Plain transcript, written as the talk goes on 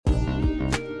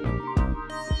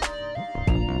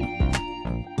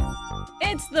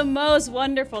It's the most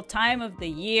wonderful time of the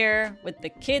year, with the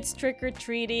kids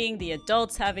trick-or-treating, the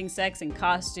adults having sex in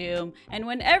costume, and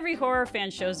when every horror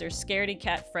fan shows their scaredy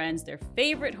cat friends their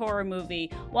favorite horror movie,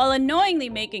 while annoyingly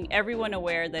making everyone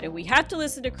aware that if we have to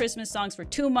listen to Christmas songs for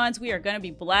 2 months, we are going to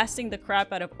be blasting the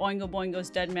crap out of Oingo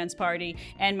Boingo's Dead Man's Party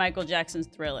and Michael Jackson's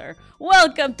Thriller.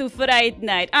 Welcome to Fright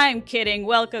Night. I'm kidding.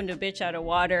 Welcome to Bitch Out of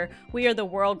Water. We are the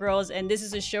Whirl Girls, and this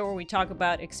is a show where we talk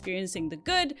about experiencing the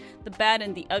good, the bad,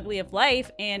 and the ugly of life.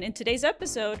 And in today's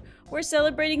episode, we're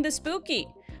celebrating the spooky.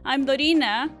 I'm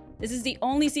Lorena. This is the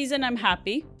only season I'm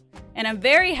happy. And I'm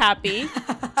very happy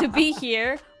to be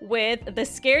here with the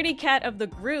scaredy cat of the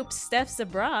group, Steph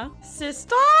Sabra.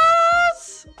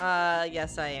 Sisters!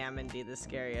 Yes, I am indeed the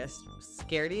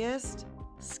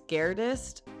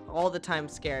scaredest, all the time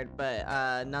scared,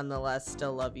 but nonetheless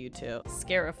still love you too.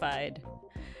 Scarified.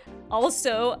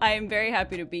 Also, I am very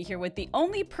happy to be here with the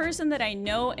only person that I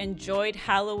know enjoyed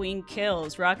Halloween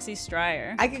Kills, Roxy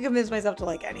Stryer. I could convince myself to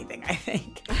like anything, I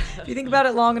think. If you think about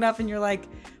it long enough and you're like,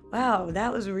 wow,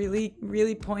 that was really,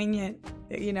 really poignant.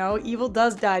 You know, evil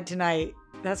does die tonight.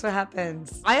 That's what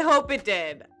happens. I hope it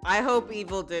did. I hope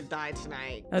evil did die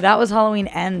tonight. No, that was Halloween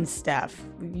Ends, Steph.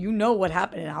 You know what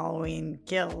happened in Halloween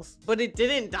Kills. But it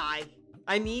didn't die.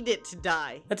 I need it to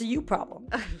die. That's a you problem.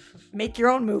 Make your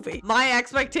own movie. My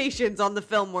expectations on the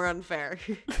film were unfair.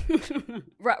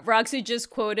 Roxy just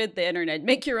quoted the internet.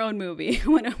 Make your own movie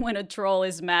when a troll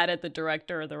is mad at the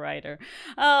director or the writer.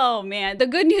 Oh, man. The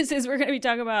good news is we're going to be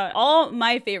talking about all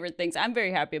my favorite things. I'm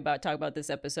very happy about talking about this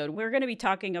episode. We're going to be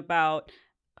talking about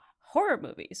horror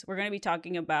movies. We're going to be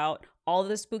talking about all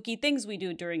the spooky things we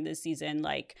do during this season,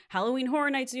 like Halloween Horror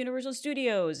Nights at Universal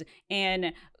Studios,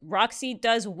 and Roxy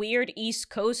does weird East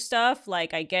Coast stuff,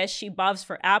 like I guess she bobs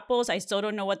for apples. I still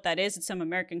don't know what that is. It's some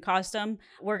American custom.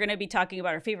 We're going to be talking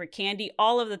about our favorite candy,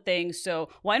 all of the things. So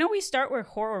why don't we start with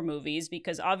horror movies?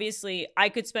 Because obviously I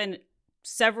could spend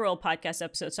several podcast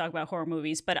episodes talking about horror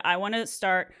movies, but I want to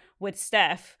start with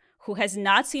Steph, who has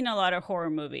not seen a lot of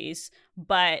horror movies,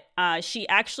 but she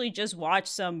actually just watched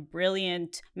some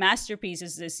brilliant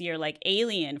masterpieces this year, like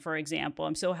Alien, for example.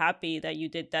 I'm so happy that you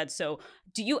did that. So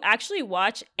do you actually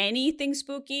watch anything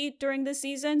spooky during this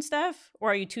season, Steph?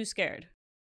 Or are you too scared?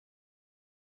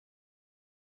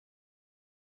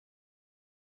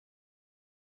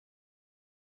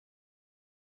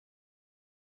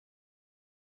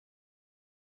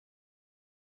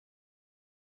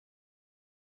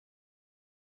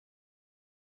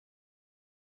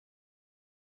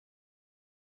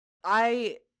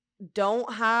 I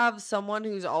don't have someone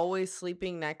who's always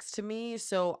sleeping next to me,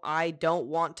 so I don't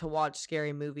want to watch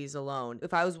scary movies alone.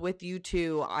 If I was with you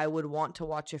two, I would want to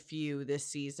watch a few this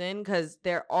season, because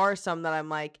there are some that I'm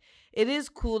like, it is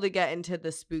cool to get into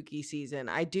the spooky season.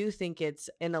 I do think it's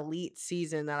an elite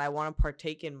season that I want to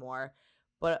partake in more.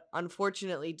 But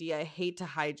unfortunately, Dee, I hate to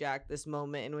hijack this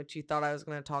moment in which you thought I was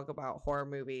going to talk about horror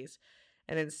movies.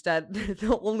 And instead,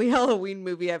 the only Halloween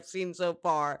movie I've seen so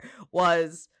far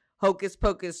was Hocus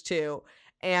Pocus 2,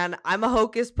 and I'm a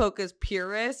Hocus Pocus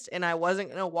purist, and I wasn't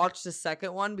going to watch the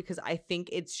second one because I think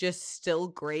it's just still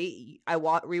great. I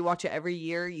rewatch it every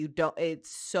year. It's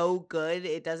so good.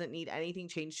 It doesn't need anything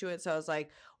changed to it. So I was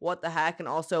like, what the heck? And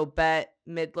also Bette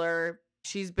Midler,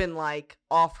 she's been like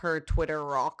off her Twitter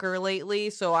rocker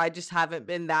lately, so I just haven't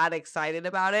been that excited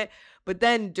about it. But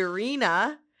then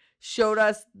Dorina showed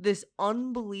us this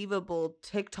unbelievable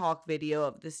TikTok video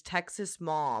of this Texas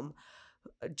mom,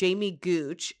 Jamie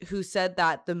Gooch, who said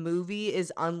that the movie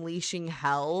is unleashing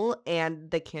hell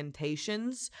and the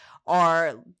Cantations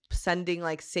are sending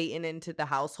like Satan into the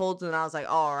households. And I was like,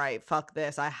 all right, fuck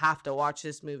this. I have to watch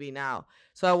this movie now.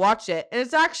 So I watched it, and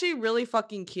it's actually really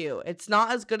fucking cute. It's not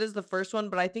as good as the first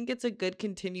one, but I think it's a good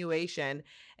continuation.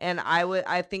 And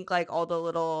I think like all the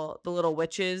little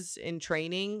witches in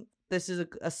training, this is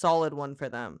a solid one for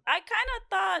them. I kind of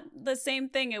thought the same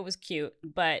thing. It was cute,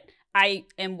 but I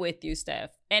am with you,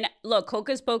 Steph. And look,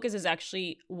 Hocus Pocus is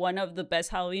actually one of the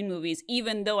best Halloween movies,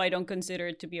 even though I don't consider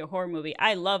it to be a horror movie.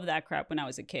 I love that crap when I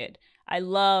was a kid. I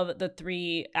love the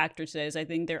 3 actresses. I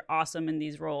think they're awesome in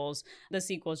these roles. The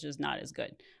sequel's just not as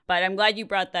good. But I'm glad you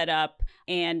brought that up.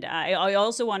 And I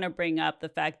also want to bring up the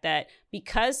fact that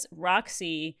because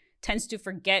Roxy tends to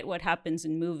forget what happens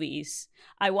in movies,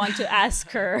 I want to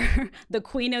ask her, the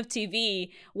queen of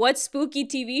TV, what spooky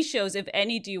TV shows, if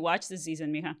any, do you watch this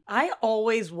season, Mija? I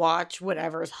always watch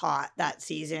whatever's hot that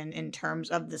season in terms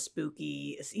of the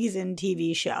spooky season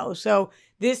TV show. So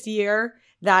this year,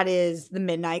 that is The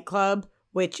Midnight Club,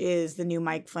 which is the new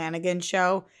Mike Flanagan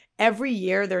show. Every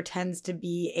year there tends to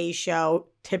be a show,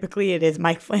 typically it is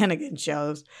Mike Flanagan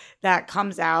shows, that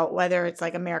comes out, whether it's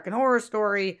like American Horror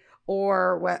Story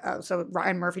So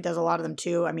Ryan Murphy does a lot of them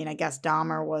too. I mean, I guess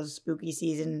Dahmer was spooky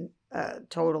season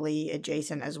totally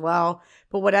adjacent as well.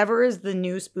 But whatever is the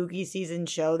new spooky season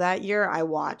show that year, I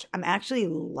watch. I'm actually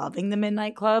loving The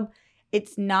Midnight Club.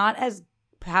 It's not as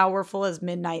powerful as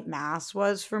Midnight Mass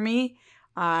was for me.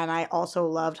 And I also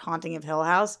loved Haunting of Hill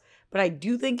House. But I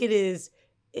do think it is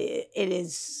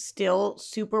still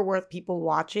super worth people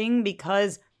watching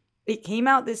because it came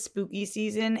out this spooky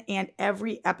season and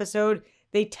every episode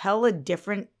they tell a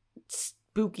different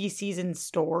spooky season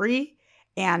story.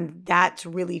 And that's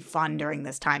really fun during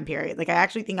this time period. Like, I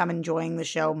actually think I'm enjoying the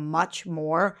show much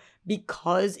more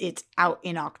because it's out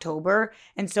in October.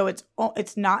 And so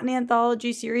it's not an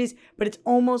anthology series, but it's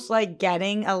almost like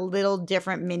getting a little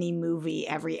different mini movie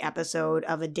every episode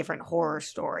of a different horror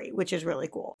story, which is really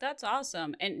cool. That's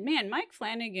awesome. And man, Mike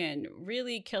Flanagan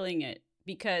really killing it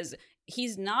because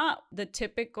he's not the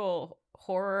typical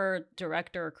horror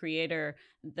director or creator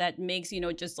that makes,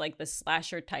 just like the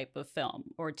slasher type of film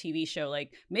or TV show.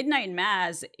 Like Midnight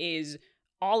Mass is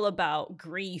all about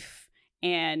grief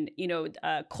and,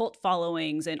 cult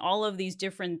followings and all of these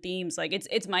different themes. Like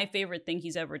it's my favorite thing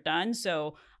he's ever done.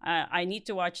 So I need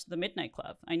to watch The Midnight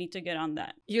Club. I need to get on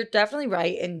that. You're definitely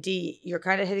right. And Dee, you're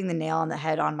kind of hitting the nail on the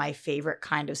head on my favorite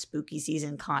kind of spooky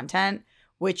season content,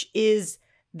 which is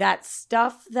that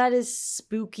stuff that is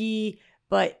spooky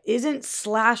but isn't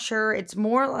slasher. It's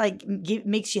more like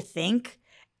makes you think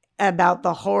about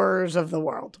the horrors of the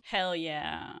world. Hell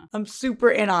yeah. I'm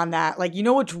super in on that. Like,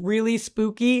 what's really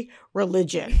spooky?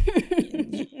 Religion.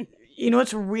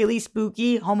 What's really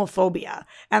spooky? Homophobia.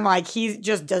 And like, he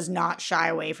just does not shy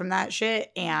away from that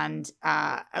shit. And,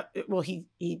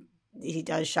 he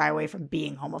does shy away from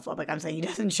being homophobic. I'm saying he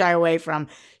doesn't shy away from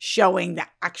showing the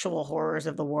actual horrors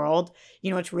of the world.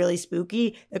 It's really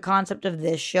spooky. The concept of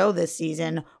this show this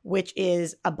season, which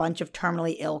is a bunch of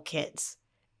terminally ill kids.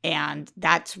 And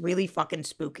that's really fucking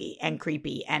spooky and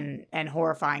creepy and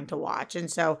horrifying to watch. And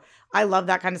so I love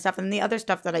that kind of stuff. And the other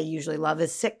stuff that I usually love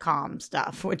is sitcom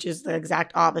stuff, which is the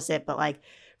exact opposite. But like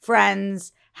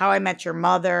Friends, How I Met Your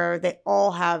Mother, they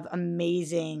all have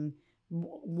amazing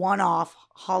one-off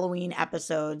Halloween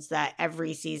episodes that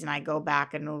every season I go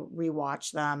back and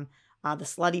rewatch them. The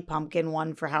Slutty Pumpkin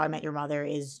one for How I Met Your Mother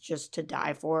is just to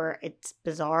die for. It's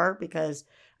bizarre because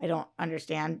I don't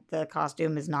understand. The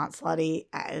costume is not slutty.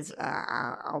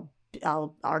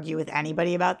 I'll argue with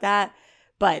anybody about that.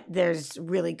 But there's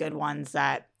really good ones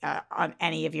that on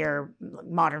any of your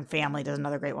Modern Family does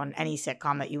another great one. Any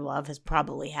sitcom that you love has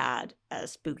probably had a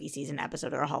spooky season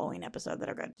episode or a Halloween episode that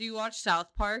are good. Do you watch South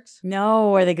Parks?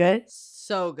 No, are they good?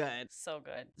 So good. So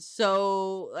good.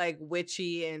 So like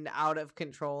witchy and out of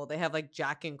control. They have like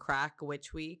Jack and Crack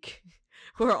Witch Week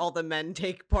where all the men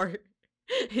take part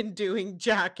in doing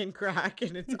Jack and Crack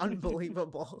and it's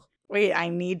unbelievable. Wait, I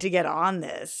need to get on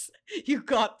this. You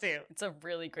got to. It's a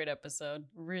really great episode.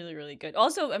 Really, really good.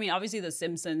 Also, I mean, obviously The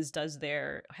Simpsons does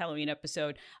their Halloween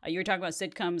episode. You were talking about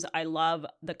sitcoms. I love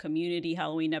the Community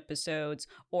Halloween episodes,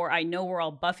 or I know we're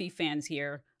all Buffy fans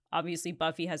here. Obviously,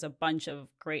 Buffy has a bunch of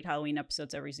great Halloween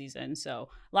episodes every season. So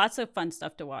lots of fun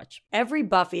stuff to watch. Every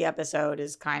Buffy episode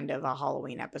is kind of a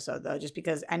Halloween episode, though, just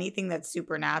because anything that's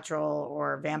supernatural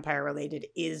or vampire related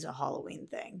is a Halloween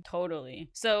thing. Totally.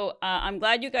 So I'm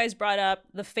glad you guys brought up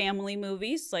the family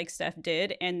movies like Steph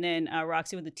did. And then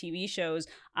Roxy with the TV shows.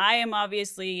 I am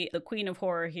obviously the queen of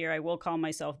horror here. I will call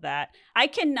myself that. I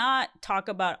cannot talk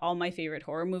about all my favorite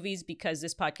horror movies because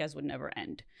this podcast would never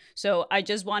end. So I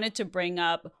just wanted to bring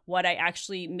up what I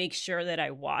actually make sure that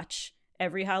I watch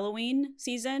every Halloween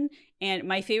season. And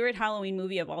my favorite Halloween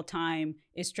movie of all time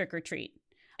is Trick or Treat.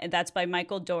 And that's by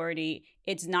Michael Dougherty.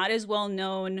 It's not as well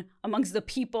known amongst the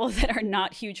people that are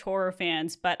not huge horror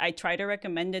fans, but I try to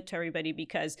recommend it to everybody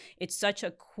because it's such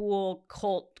a cool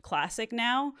cult classic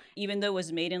now, even though it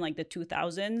was made in like the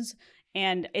 2000s.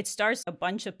 And it stars a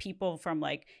bunch of people from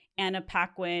like Anna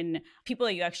Paquin, people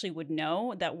that you actually would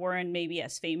know that weren't maybe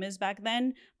as famous back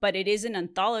then, but it is an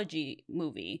anthology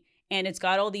movie. And it's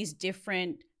got all these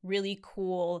different, really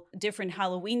cool, different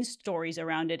Halloween stories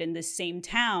around it in the same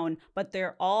town, but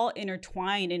they're all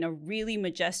intertwined in a really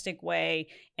majestic way.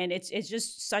 And it's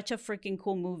just such a freaking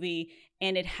cool movie.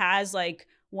 And it has like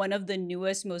one of the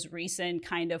newest, most recent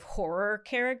kind of horror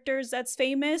characters that's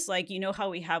famous. Like, you know how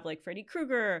we have like Freddy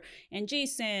Krueger and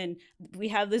Jason. We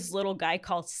have this little guy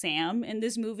called Sam in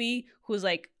this movie who's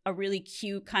like a really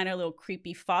cute kind of little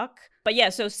creepy fuck. But yeah,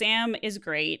 so Sam is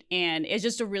great, and it's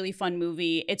just a really fun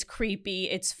movie. It's creepy,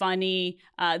 it's funny.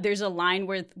 There's a line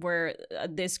where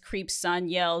this creep's son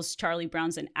yells, "Charlie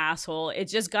Brown's an asshole."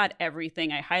 It's just got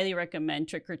everything. I highly recommend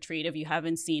Trick or Treat if you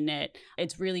haven't seen it.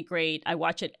 It's really great. I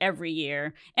watch it every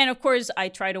year. And of course, I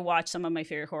try to watch some of my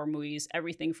favorite horror movies,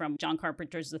 everything from John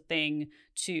Carpenter's The Thing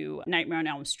to Nightmare on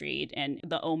Elm Street and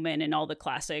The Omen and all the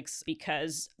classics.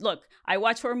 Because look, I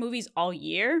watch horror movies all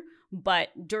year,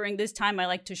 but during this time, I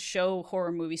like to show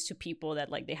horror movies to people that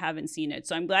like they haven't seen it.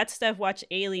 So I'm glad Steph watched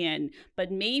Alien,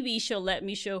 but maybe she'll let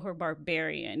me show her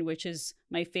Barbarian, which is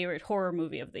my favorite horror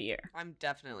movie of the year. I'm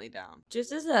definitely down.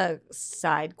 Just as a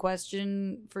side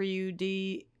question for you,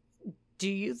 D, do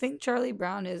you think Charlie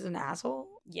Brown is an asshole?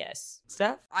 Yes.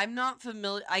 Steph? I'm not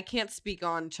familiar. I can't speak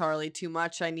on Charlie too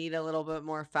much. I need a little bit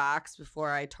more facts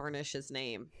before I tarnish his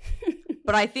name.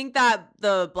 But I think that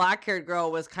the black-haired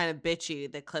girl was kind of bitchy,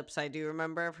 the clips I do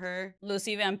remember of her.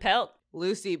 Lucy Van Pelt.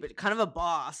 Lucy, but kind of a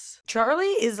boss. Charlie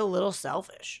is a little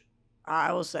selfish.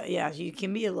 I will say, yeah, he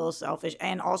can be a little selfish.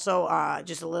 And also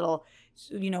just a little,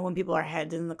 when people are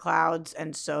heads in the clouds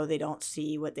and so they don't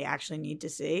see what they actually need to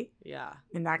see. Yeah.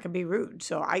 And that can be rude.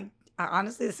 So I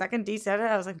honestly, the second D said it,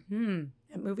 I was like,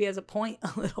 that movie has a point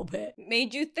a little bit.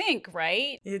 Made you think,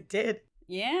 right? It did.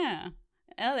 Yeah.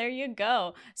 Oh, there you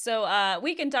go. So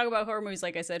we can talk about horror movies,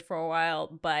 like I said, for a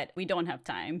while, but we don't have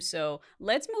time. So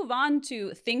let's move on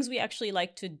to things we actually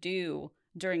like to do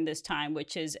during this time,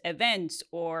 which is events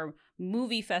or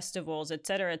movie festivals, et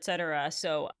cetera, et cetera.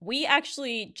 So we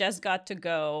actually just got to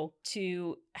go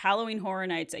to Halloween Horror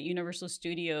Nights at Universal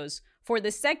Studios for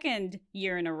the second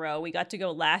year in a row. We got to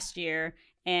go last year.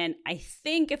 And I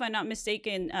think, if I'm not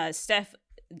mistaken, Steph,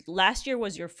 last year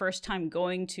was your first time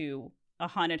going to a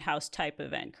haunted house type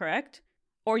event, correct?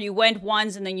 Or you went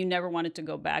once and then you never wanted to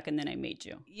go back and then I made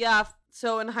you. Yeah.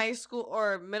 So in high school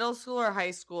or middle school or high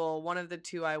school, one of the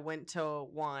two, I went to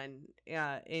one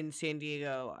in San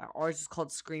Diego. Ours is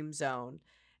called Scream Zone.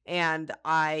 And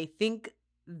I think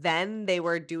then they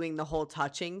were doing the whole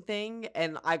touching thing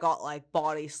and I got like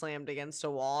body slammed against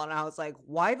a wall and I was like,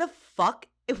 why the fuck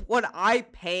would I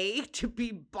pay to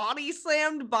be body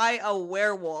slammed by a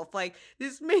werewolf? Like,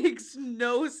 this makes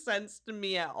no sense to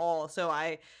me at all. So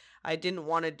I didn't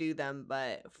want to do them,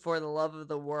 but for the love of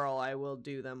the world, I will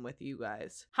do them with you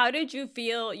guys. How did you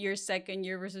feel your second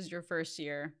year versus your first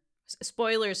year?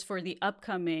 Spoilers for the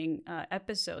upcoming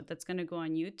episode that's going to go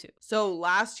on YouTube. So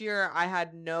last year, I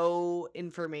had no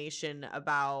information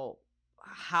about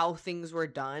how things were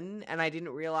done, and I didn't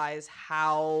realize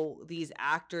how these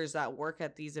actors that work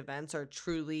at these events are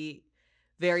truly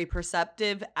very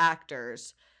perceptive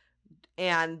actors,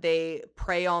 and they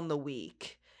prey on the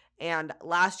weak. And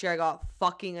last year I got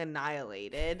fucking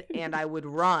annihilated and I would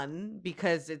run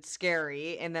because it's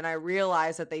scary. And then I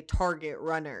realized that they target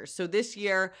runners. So this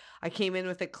year I came in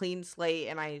with a clean slate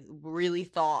and I really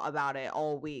thought about it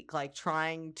all week, like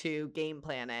trying to game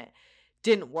plan it.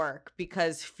 Didn't work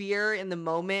because fear in the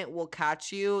moment will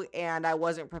catch you and I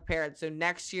wasn't prepared. So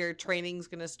next year training's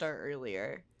going to start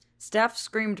earlier. Steph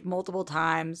screamed multiple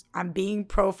times, "I'm being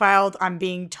profiled, I'm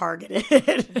being targeted."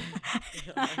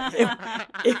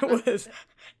 it was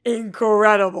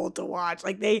incredible to watch.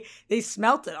 Like they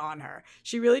smelt it on her.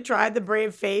 She really tried the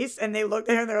brave face and they looked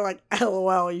at her and they're like,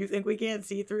 "LOL, you think we can't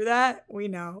see through that? We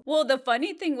know." Well, the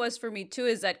funny thing was for me too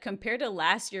is that compared to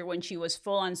last year when she was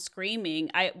full on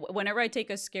screaming, whenever I take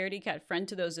a scaredy cat friend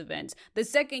to those events, the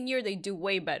second year they do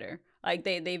way better. Like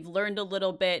they've learned a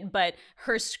little bit, but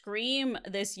her scream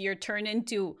this year turned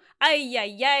into ay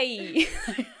ay ay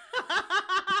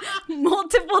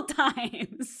multiple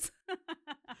times.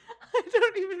 I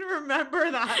don't even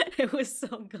remember that. It was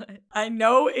so good. I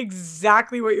know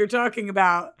exactly what you're talking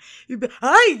about. You'd be,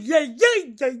 ay, yay,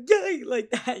 yay, yay, yay, like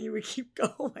that. You would keep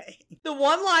going. The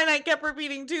one line I kept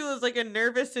repeating too was like a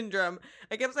nervous syndrome.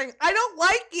 I kept saying, "I don't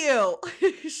like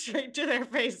you," straight to their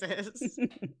faces.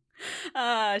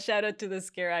 Shout out to the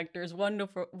scare actors.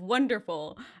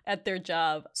 Wonderful at their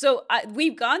job. So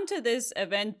we've gone to this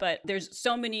event, but there's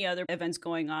so many other events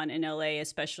going on in LA,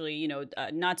 especially,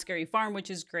 Not Scary Farm,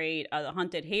 which is great, the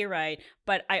Haunted Hayride.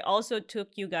 But I also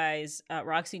took you guys,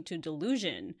 Roxy, to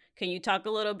Delusion. Can you talk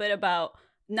a little bit about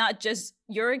not just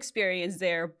your experience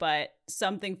there, but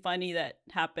something funny that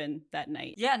happened that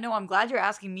night? Yeah, no, I'm glad you're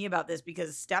asking me about this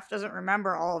because Steph doesn't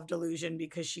remember all of Delusion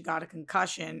because she got a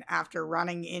concussion after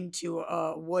running into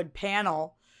a wood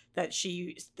panel that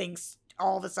she thinks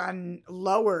all of a sudden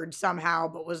lowered somehow,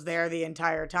 but was there the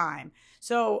entire time.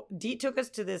 So Dee took us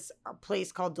to this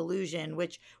place called Delusion,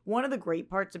 which one of the great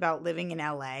parts about living in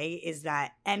LA is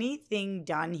that anything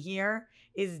done here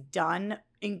is done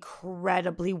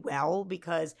incredibly well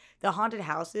because the haunted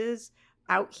houses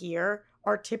out here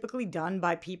are typically done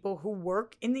by people who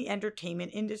work in the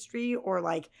entertainment industry or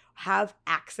like have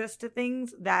access to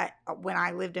things that when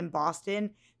I lived in Boston,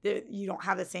 you don't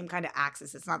have the same kind of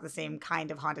access. It's not the same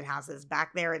kind of haunted houses.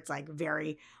 Back there, it's like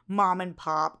very mom and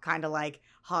pop, kind of like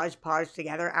hodgepodge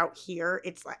together. Out here,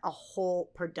 it's like a whole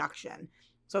production.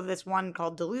 So this one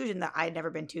called Delusion that I had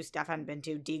never been to, Steph hadn't been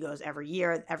to, Dee goes every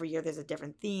year. Every year there's a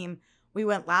different theme. We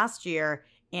went last year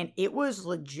and it was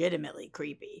legitimately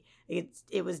creepy.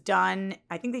 It was done,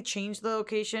 I think they changed the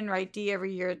location, right, Dee?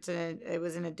 Every year it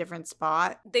was in a different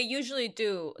spot. They usually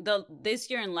do. This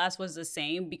year and last was the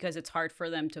same because it's hard for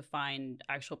them to find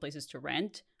actual places to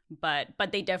rent. But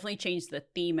they definitely change the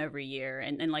theme every year.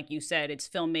 And like you said, it's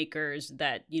filmmakers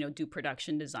that, do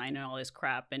production design and all this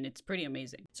crap. And it's pretty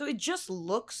amazing. So it just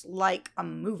looks like a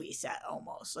movie set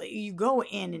almost. Like you go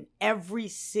in and every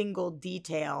single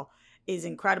detail is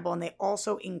incredible, and they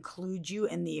also include you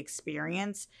in the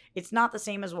experience. It's not the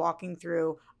same as walking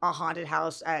through a haunted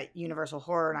house at Universal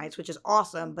Horror Nights, which is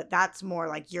awesome, but that's more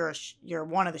like you're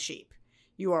one of the sheep.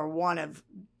 You are one of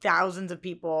thousands of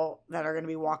people that are going to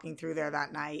be walking through there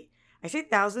that night. I say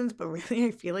thousands, but really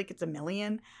I feel like it's a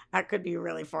million. That could be a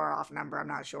really far off number. I'm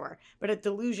not sure. But at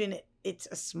Delusion, it's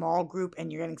a small group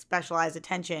and you're getting specialized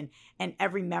attention, and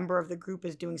every member of the group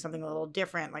is doing something a little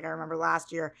different. Like I remember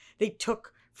last year, they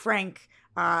took Frank.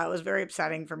 It was very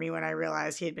upsetting for me when I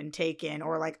realized he had been taken,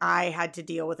 or like I had to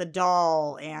deal with a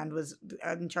doll and was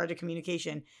in charge of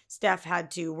communication. Steph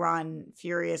had to run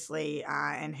furiously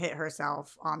and hit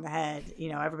herself on the head.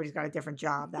 Everybody's got a different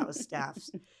job. That was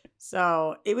Steph's.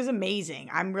 So it was amazing.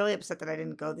 I'm really upset that I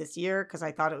didn't go this year because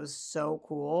I thought it was so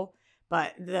cool.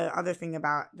 But the other thing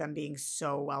about them being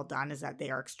so well done is that they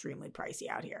are extremely pricey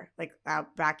out here. Like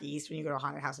out back east, when you go to a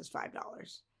haunted house, it's $5.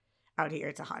 Out here,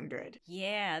 it's $100.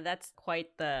 Yeah, that's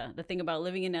quite the thing about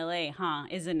living in LA, huh?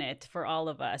 Isn't it? For all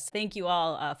of us. Thank you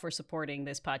all for supporting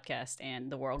this podcast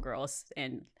and the World Girls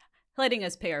and letting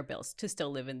us pay our bills to still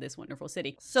live in this wonderful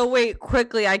city. So wait,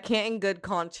 quickly, I can't in good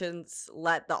conscience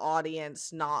let the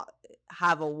audience not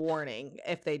have a warning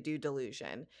if they do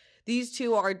Delusion. These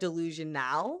two are Delusion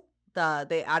now.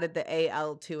 They added the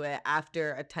AL to it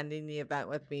after attending the event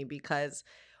with me because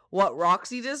what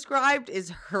Roxy described is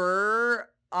her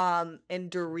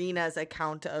and Dorina's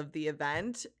account of the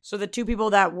event. So the two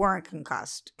people that weren't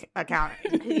concussed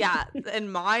accounting. Yeah,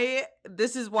 and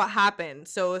this is what happened.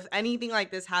 So if anything like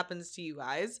this happens to you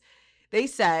guys, they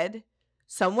said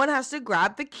someone has to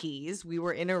grab the keys. We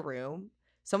were in a room.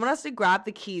 Someone has to grab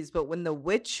the keys, but when the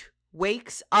witch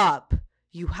wakes up,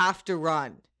 you have to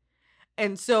run.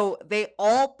 And so they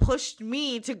all pushed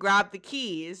me to grab the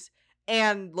keys.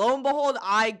 And lo and behold,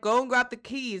 I go and grab the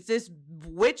keys. This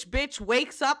witch bitch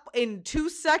wakes up in 2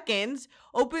 seconds,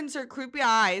 opens her creepy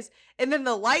eyes, and then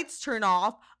the lights turn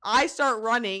off. I start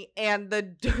running, and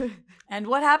And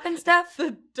what happened, Steph?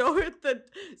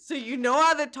 So you know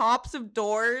how the tops of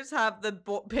doors have the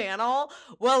panel?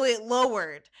 Well, it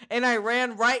lowered, and I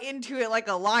ran right into it like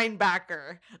a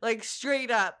linebacker, like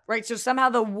straight up. Right, so somehow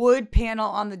the wood panel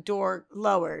on the door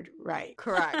lowered, right?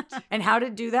 Correct. And how to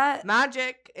do that?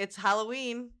 Magic. It's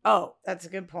Halloween. Oh, that's a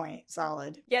good point.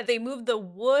 Solid. Yeah, they moved the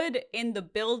wood in the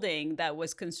building that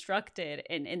was constructed,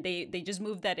 and they just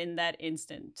moved that in that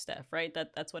instant, Steph, right?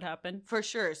 That's what happened? For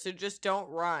sure. So just don't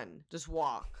run. Just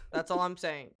walk. That's all I'm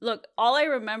saying. Look, all I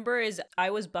remember is I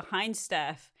was behind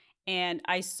Steph, and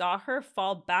I saw her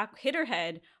hit her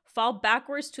head, fall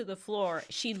backwards to the floor.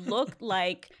 She looked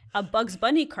like a Bugs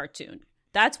Bunny cartoon.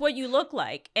 That's what you look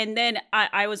like. And then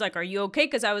I was like, are you okay?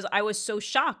 Because I was so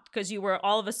shocked because you were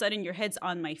all of a sudden your head's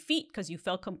on my feet because you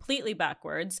fell completely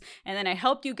backwards. And then I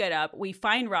helped you get up. We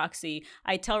find Roxy.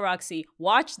 I tell Roxy,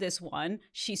 watch this one.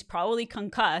 She's probably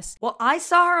concussed. Well, I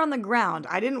saw her on the ground.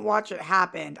 I didn't watch it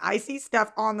happen. I see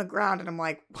Steph on the ground and I'm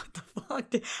like, what the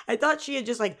fuck? I thought she had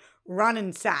just like run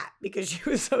and sat because she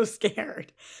was so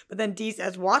scared. But then Dee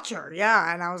says, watch her.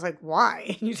 Yeah. And I was like,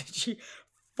 why? And you said she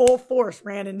full force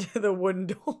ran into the wooden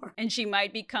door. And she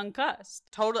might be concussed.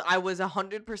 Totally. I was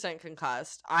 100%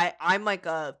 concussed. I'm like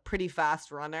a pretty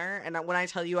fast runner. And when I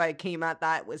tell you I came at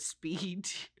that with speed,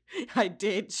 I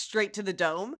did straight to the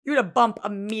dome. You had a bump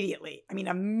immediately. I mean,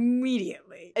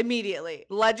 immediately. Immediately.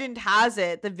 Legend has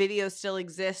it the video still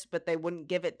exists, but they wouldn't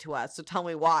give it to us. So tell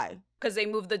me why. Because they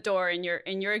moved the door. In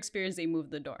your experience, they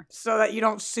moved the door. So that you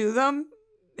don't sue them?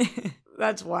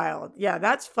 That's wild. Yeah,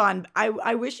 that's fun.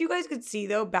 I wish you guys could see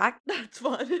though That's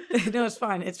fun. No, it's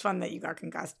fun. It's fun that you got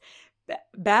concussed.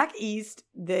 Back east,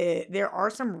 there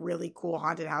are some really cool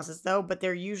haunted houses though, but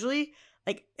they're usually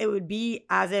like it would be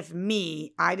as if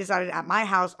I decided at my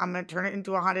house I'm going to turn it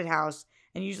into a haunted house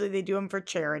and usually they do them for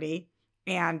charity.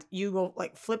 And you will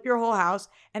like flip your whole house,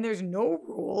 and there's no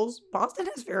rules. Boston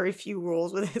has very few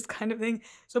rules with this kind of thing.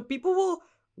 So people will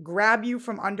grab you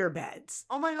from under beds.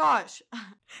 Oh my gosh.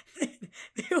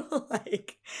 They will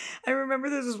like, I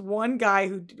remember there's this one guy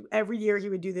who every year he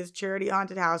would do this charity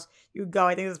haunted house. You'd go,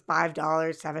 I think it was $5,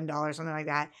 $7, something like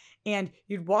that. And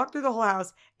you'd walk through the whole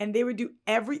house, and they would do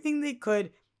everything they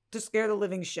could to scare the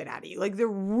living shit out of you. Like they're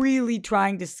really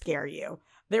trying to scare you.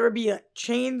 There would be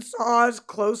chainsaws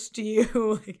close to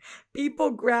you, like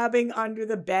people grabbing under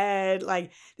the bed.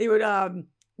 Like they would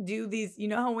do these, you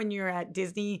know how when you're at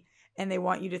Disney and they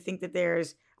want you to think that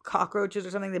there's cockroaches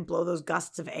or something, they blow those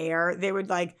gusts of air. They would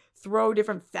like throw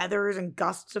different feathers and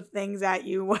gusts of things at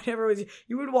you, whatever it was.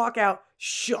 You would walk out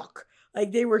shook.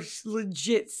 Like they were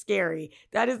legit scary.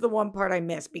 That is the one part I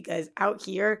miss, because out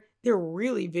here, they're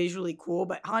really visually cool,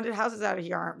 but haunted houses out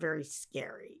here aren't very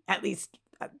scary. At least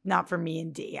not for me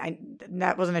and D.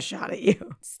 That wasn't a shot at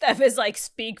you. Steph is like,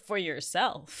 speak for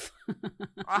yourself.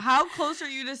 How close are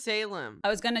you to Salem? I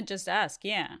was going to just ask,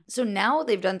 yeah. So now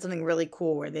they've done something really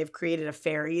cool where they've created a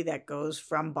ferry that goes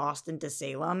from Boston to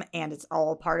Salem, and it's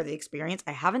all part of the experience.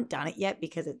 I haven't done it yet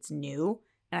because it's new,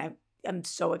 and I'm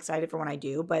so excited for when I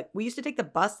do. But we used to take the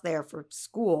bus there for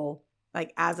school,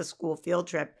 like as a school field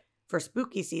trip for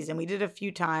spooky season. We did it a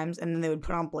few times, and then they would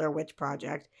put on Blair Witch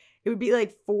Project. It would be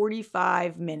like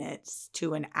 45 minutes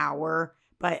to an hour.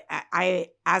 But I,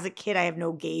 as a kid, I have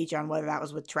no gauge on whether that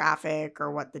was with traffic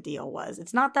or what the deal was.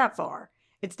 It's not that far.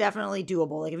 It's definitely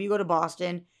doable. Like if you go to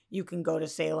Boston, you can go to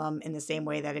Salem in the same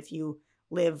way that if you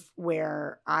live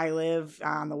where I live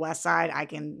on the west side, I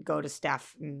can go to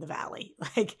Steph in the valley.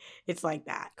 Like it's like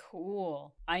that.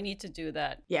 Cool. I need to do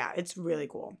that. Yeah, it's really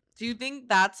cool. Do you think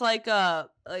that's like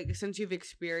since you've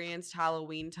experienced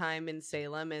Halloween time in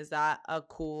Salem, is that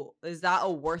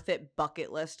a worth it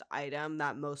bucket list item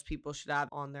that most people should have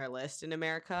on their list in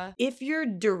America? If you're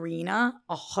Darina,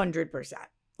 100%.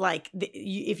 Like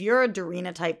if you're a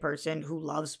Darina type person who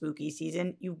loves spooky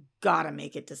season, you gotta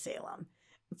make it to Salem.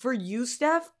 For you,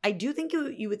 Steph, I do think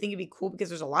you would think it'd be cool because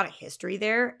there's a lot of history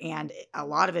there, and a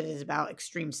lot of it is about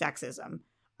extreme sexism.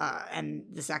 And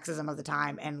the sexism of the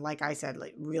time, and like I said,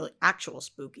 like really actual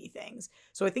spooky things.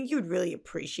 So I think you would really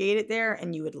appreciate it there,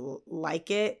 and you would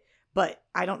like it. But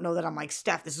I don't know that I'm like,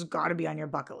 Steph, this has got to be on your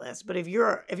bucket list. But if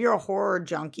you're a horror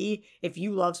junkie, if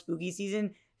you love spooky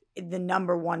season, the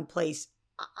number one place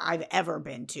I've ever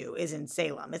been to is in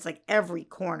Salem. It's like every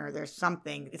corner there's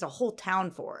something. It's a whole town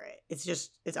for it.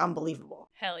 It's unbelievable.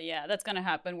 Hell yeah, that's gonna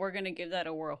happen. We're gonna give that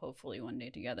a whirl hopefully one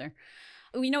day together.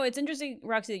 You know, it's interesting,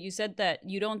 Roxy, that you said that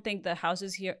you don't think the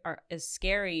houses here are as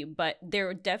scary, but there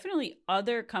are definitely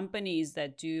other companies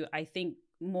that do, I think,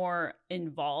 more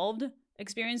involved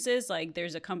experiences. Like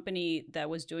there's a company that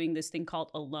was doing this thing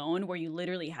called Alone, where you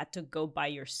literally had to go by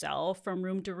yourself from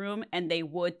room to room, and they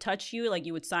would touch you. Like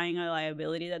you would sign a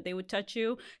liability that they would touch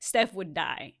you. Steph would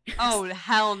die. Oh,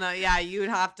 hell no. Yeah, you would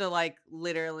have to like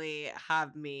literally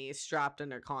have me strapped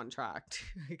under contract.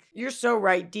 You're so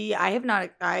right, D.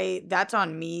 That's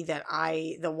on me that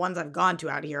the ones I've gone to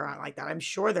out here aren't like that. I'm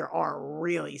sure there are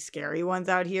really scary ones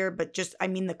out here, but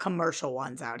the commercial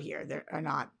ones out here, are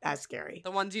not as scary.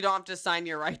 The ones you don't have to sign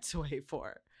your rights away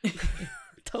for.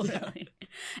 Totally.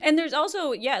 And there's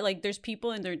also, like there's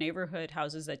people in their neighborhood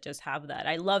houses that just have that.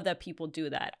 I love that people do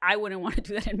that. I wouldn't want to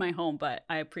do that in my home, but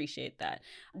I appreciate that.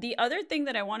 The other thing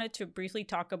that I wanted to briefly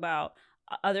talk about,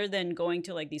 other than going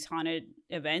to like these haunted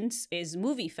events, is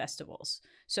movie festivals.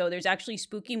 So there's actually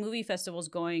spooky movie festivals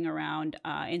going around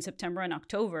in September and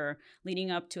October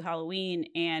leading up to Halloween.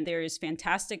 And there's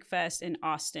Fantastic Fest in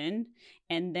Austin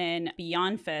and then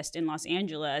Beyond Fest in Los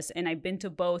Angeles. And I've been to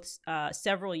both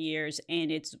several years, and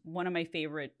it's one of my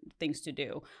favorite things to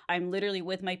do. I'm literally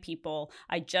with my people.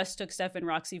 I just took Steph and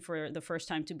Roxy for the first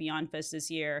time to Beyond Fest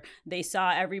this year. They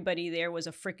saw everybody there was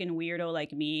a freaking weirdo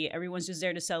like me. Everyone's just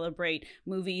there to celebrate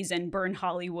movies and burn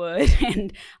Hollywood.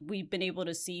 And we've been able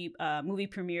to see movie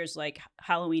premieres like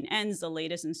Halloween Ends, the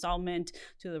latest installment,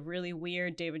 to the really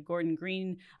weird David Gordon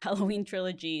Green Halloween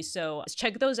trilogy. So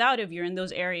check those out if you're in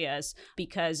those areas,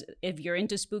 because if you're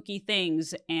into spooky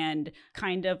things and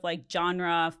kind of like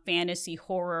genre fantasy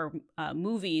horror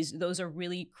movies, those are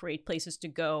really great places to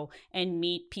go and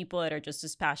meet people that are just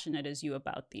as passionate as you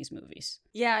about these movies.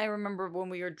 Yeah, I remember when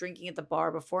we were drinking at the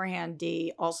bar beforehand,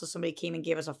 D, also somebody came and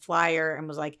gave us a flyer and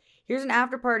was like, here's an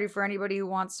after party for anybody who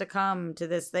wants to come to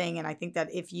this thing. And I think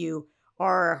that if you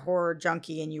are a horror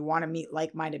junkie and you want to meet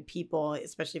like-minded people,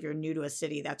 especially if you're new to a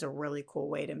city, that's a really cool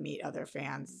way to meet other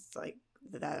fans. It's like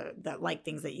that like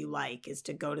things that you like, is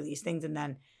to go to these things and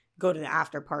then go to the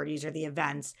after parties or the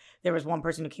events. There was one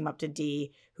person who came up to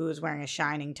D who was wearing a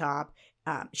Shining top,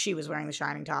 she was wearing the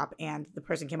Shining top, and the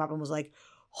person came up and was like,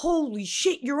 holy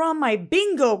shit, you're on my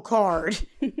bingo card.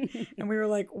 And we were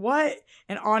like, what?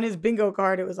 And on his bingo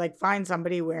card, it was like, find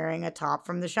somebody wearing a top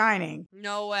from The Shining.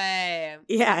 No way.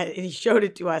 Yeah, and he showed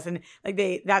it to us. And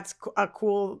like that's a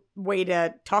cool way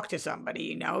to talk to somebody,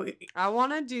 you know? I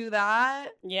want to do that.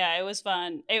 Yeah, it was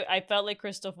fun. I felt like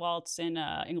Christoph Waltz in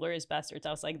Inglourious Basterds.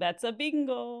 I was like, that's a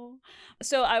bingo.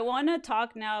 So I want to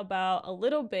talk now about a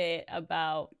little bit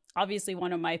about obviously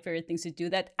one of my favorite things to do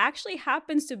that actually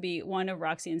happens to be one of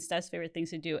Roxy and Steph's favorite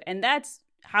things to do. And that's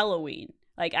Halloween,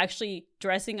 like actually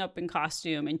dressing up in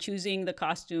costume and choosing the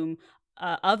costume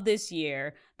of this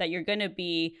year that you're going to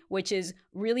be, which is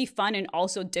really fun and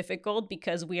also difficult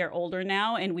because we are older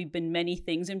now and we've been many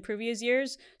things in previous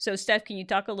years. So Steph, can you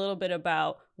talk a little bit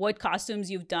about what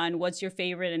costumes you've done, what's your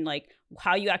favorite, and like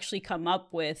how you actually come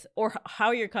up with, or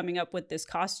how you're coming up with this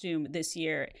costume this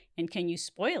year, and can you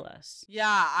spoil us?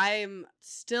 Yeah, I'm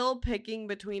still picking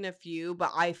between a few,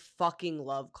 but I fucking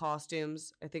love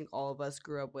costumes. I think all of us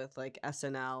grew up with like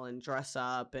SNL and dress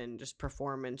up and just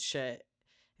performance shit.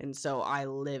 And so I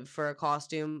live for a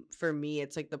costume. For me,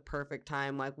 it's like the perfect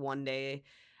time. Like one day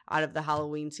out of the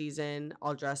Halloween season,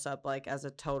 I'll dress up like as a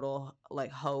total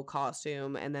like hoe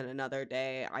costume. And then another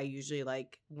day, I usually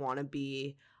like want to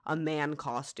be a man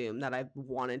costume that I've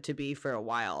wanted to be for a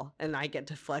while. And I get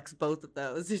to flex both of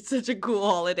those. It's such a cool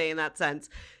holiday in that sense.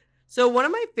 So one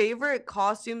of my favorite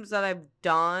costumes that I've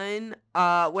done,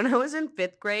 when I was in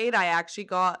 5th grade, I actually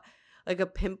got like a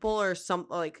pimple or some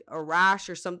like a rash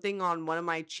or something on one of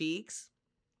my cheeks.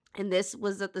 And this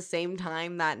was at the same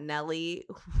time that Nelly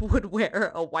would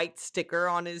wear a white sticker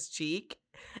on his cheek.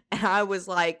 And I was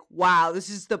like, wow, this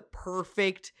is the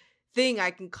perfect thing.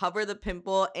 I can cover the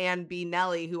pimple and be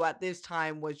Nelly, who at this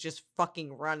time was just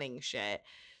fucking running shit.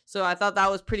 So I thought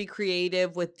that was pretty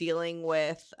creative with dealing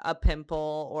with a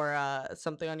pimple or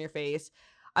something on your face.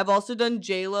 I've also done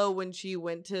J-Lo when she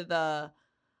went to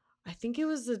I think it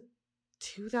was the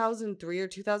 2003 or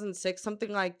 2006,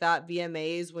 something like that,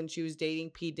 VMAs, when she was dating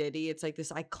P. Diddy. It's like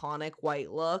this iconic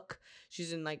white look.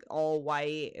 She's in like all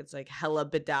white. It's like hella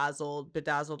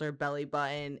bedazzled her belly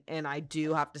button. And I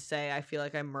do have to say, I feel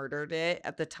like I murdered it.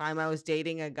 At the time I was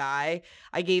dating a guy,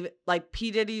 I gave like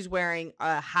P. Diddy's wearing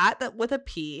a hat that with a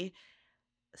P,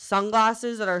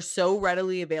 sunglasses that are so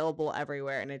readily available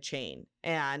everywhere, and a chain.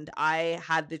 And I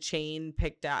had the chain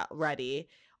picked out ready.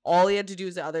 All he had to do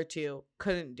was the other two.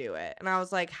 Couldn't do it. And I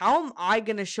was like, how am I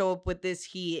going to show up with this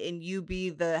heat and you be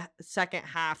the second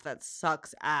half that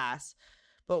sucks ass?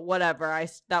 But whatever.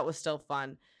 That was still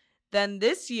fun. Then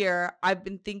this year, I've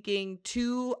been thinking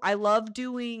I love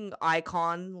doing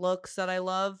icon looks that I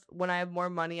love. When I have more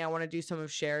money, I want to do some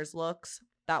of Cher's looks.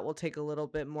 That will take a little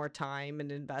bit more time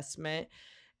and investment.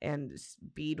 And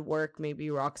beadwork, maybe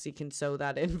Roxy can sew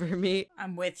that in for me.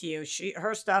 I'm with you.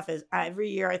 Her stuff is, every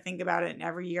year I think about it, and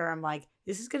every year I'm like,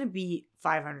 this is going to be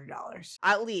 $500.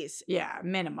 At least. Yeah,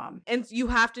 minimum. And you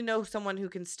have to know someone who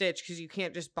can stitch because you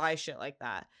can't just buy shit like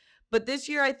that. But this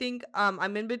year, I think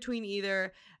I'm in between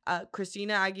either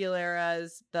Christina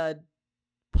Aguilera's the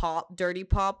dirty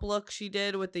pop look she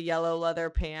did with the yellow leather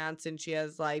pants, and she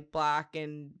has like black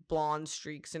and blonde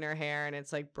streaks in her hair, and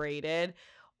it's like braided,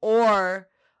 or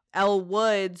Elle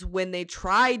Woods when they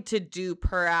tried to dupe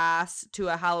her ass to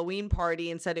a Halloween party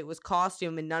and said it was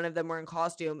costume, and none of them were in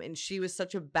costume, and she was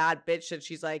such a bad bitch that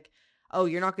she's like, oh,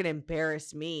 you're not gonna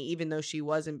embarrass me. Even though she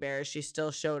was embarrassed, she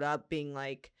still showed up being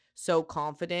like so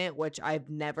confident, which I've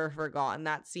never forgotten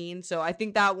that scene. So I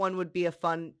think that one would be a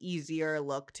fun, easier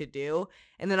look to do.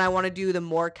 And then I want to do the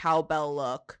more cowbell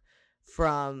look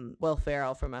from Will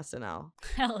Ferrell from SNL.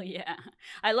 Hell yeah.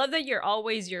 I love that you're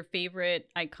always your favorite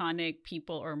iconic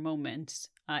people or moments,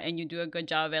 and you do a good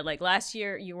job of it. Like last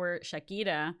year you were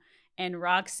Shakira and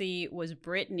Roxy was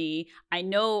Britney. I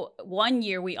know one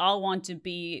year we all want to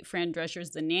be Fran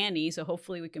Drescher's The Nanny, so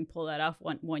hopefully we can pull that off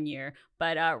one year.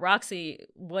 But Roxy,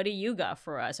 what do you got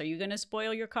for us? Are you going to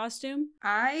spoil your costume?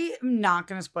 I am not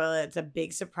going to spoil it. It's a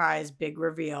big surprise, big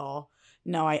reveal.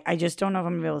 No, I just don't know if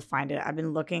I'm going to be able to find it. I've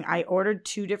been looking. I ordered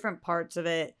 2 different parts of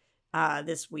it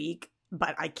this week,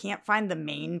 but I can't find the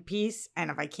main piece.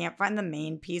 And if I can't find the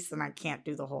main piece, then I can't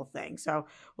do the whole thing. So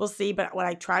we'll see. But what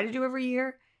I try to do every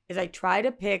year is I try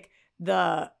to pick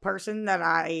the person that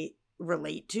I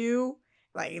relate to.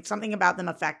 Like, it's something about them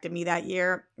affected me that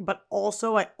year. But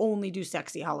also, I only do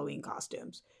sexy Halloween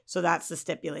costumes. So that's the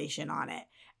stipulation on it.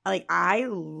 Like, I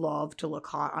love to look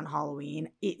hot on Halloween.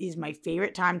 It is my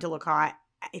favorite time to look hot.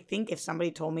 I think if somebody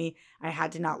told me I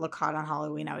had to not look hot on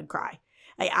Halloween, I would cry.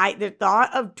 The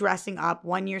thought of dressing up,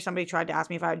 one year somebody tried to ask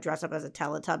me if I would dress up as a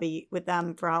Teletubby with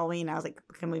them for Halloween. I was like,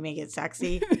 can we make it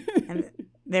sexy? And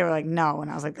they were like, no.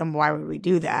 And I was like, then why would we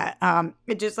do that?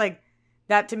 It just like,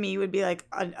 that to me would be like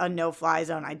a no-fly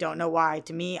zone. I don't know why.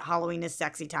 To me, Halloween is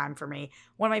sexy time for me.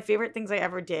 One of my favorite things I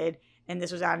ever did, and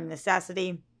this was out of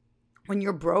necessity, when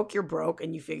you're broke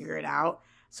and you figure it out.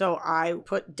 So I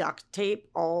put duct tape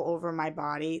all over my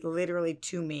body, literally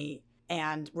to me,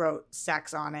 and wrote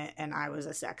sex on it, and I was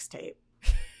a sex tape.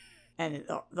 And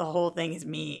the whole thing is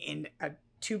me in a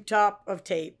tube top of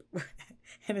tape,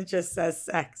 and it just says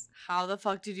sex. How the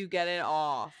fuck did you get it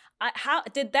off? How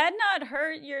did that not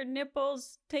hurt your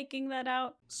nipples taking that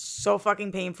out? So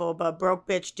fucking painful, but broke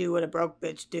bitch do what a broke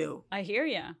bitch do. I hear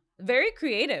ya. Very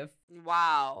creative.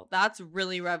 Wow, that's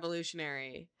really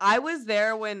revolutionary. I was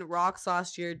there when Rox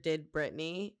last year did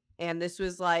Britney, and this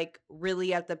was like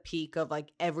really at the peak of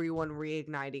like everyone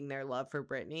reigniting their love for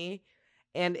Britney.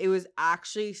 And it was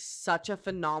actually such a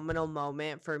phenomenal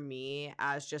moment for me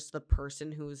as just the person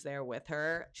who was there with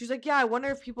her. She's like, yeah, I wonder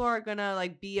if people are gonna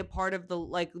like be a part of the,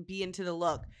 like be into the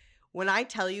look. When I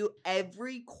tell you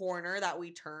every corner that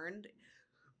we turned,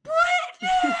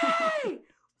 Britney!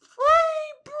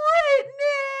 Free Britney!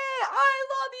 I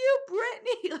love you,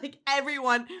 Britney! Like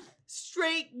everyone,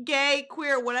 straight, gay,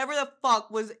 queer, whatever the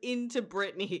fuck was into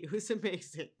Britney. It was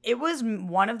amazing. It was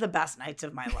one of the best nights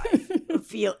of my life.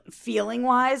 Feeling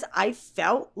wise, I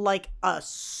felt like a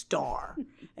star.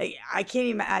 I can't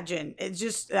imagine. It's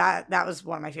just that was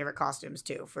one of my favorite costumes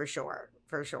too, for sure.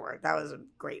 For sure. That was a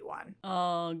great one.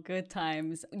 Oh, good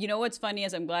times. You know what's funny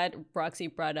is I'm glad Roxy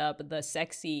brought up the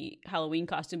sexy Halloween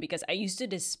costume, because I used to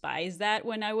despise that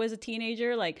when I was a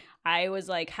teenager. Like, I was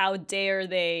like, how dare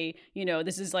they, you know,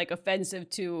 this is like offensive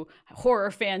to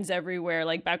horror fans everywhere.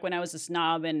 Like back when I was a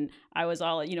snob and I was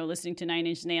all, you know, listening to Nine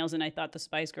Inch Nails and I thought the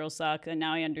Spice Girls suck. And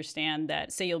now I understand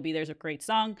that Say You'll Be There's a great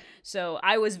song. So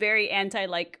I was very anti,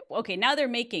 like, okay, now they're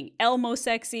making Elmo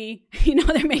sexy. You know,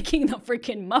 they're making the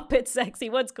freaking Muppet sexy.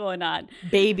 What's going on?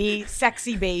 Baby,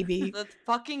 sexy baby. The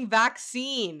fucking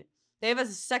vaccine. They have a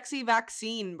sexy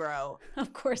vaccine, bro.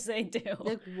 Of course they do.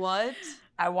 Like, what?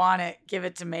 I want it. Give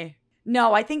it to me.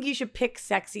 No, I think you should pick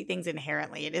sexy things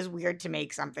inherently. It is weird to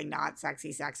make something not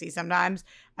sexy sometimes.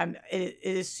 It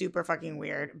is super fucking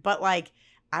weird. But like,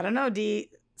 I don't know,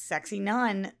 sexy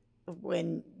nun.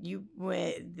 When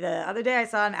the other day I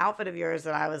saw an outfit of yours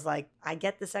that I was like, I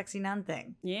get the sexy nun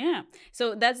thing. Yeah.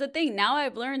 So that's the thing. Now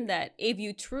I've learned that if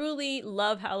you truly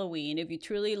love Halloween, if you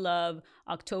truly love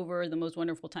October, the most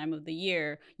wonderful time of the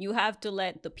year, you have to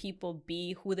let the people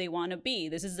be who they want to be.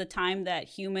 This is the time that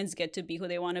humans get to be who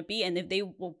they want to be. And if they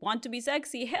want to be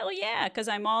sexy, hell yeah. Because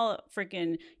I'm all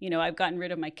freaking, you know, I've gotten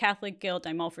rid of my Catholic guilt.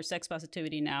 I'm all for sex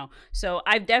positivity now. So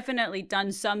I've definitely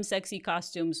done some sexy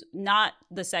costumes, not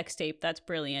the sex tape. That's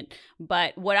brilliant.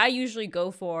 But what I usually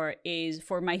go for is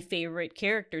for my favorite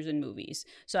characters in movies.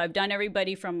 So I've done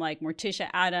everybody from like Morticia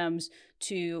Addams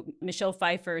to Michelle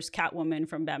Pfeiffer's Catwoman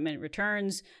from Batman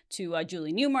Returns to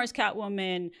Julie Newmar's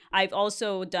Catwoman. I've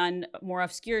also done more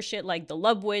obscure shit like The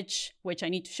Love Witch, which I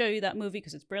need to show you that movie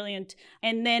because it's brilliant.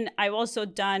 And then I've also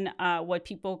done what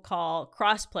people call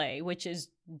crossplay, which is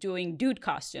doing dude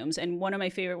costumes. And one of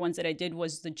my favorite ones that I did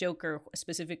was the Joker,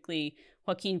 specifically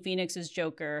Joaquin Phoenix's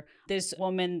Joker. This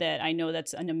woman that I know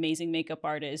that's an amazing makeup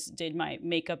artist did my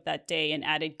makeup that day and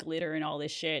added glitter and all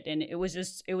this shit. And it was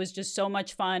just so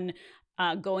much fun.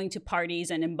 Going to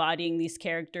parties and embodying these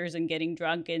characters and getting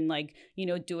drunk and like, you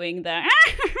know, doing the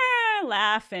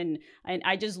laugh. And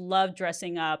I just love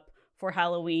dressing up for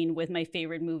Halloween with my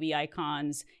favorite movie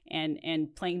icons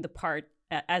and playing the part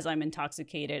as I'm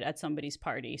intoxicated at somebody's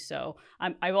party. So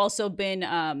I've also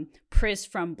been Pris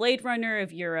from Blade Runner.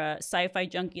 If you're a sci-fi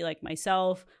junkie like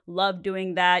myself, love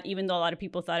doing that, even though a lot of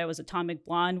people thought I was Atomic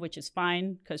Blonde, which is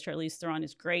fine because Charlize Theron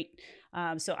is great.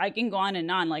 So I can go on and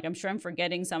on. Like, I'm sure I'm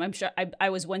forgetting some. I'm sure I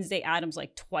was Wednesday Addams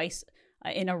like twice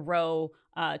in a row,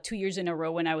 2 years in a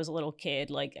row when I was a little kid.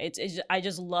 Like, I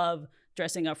just love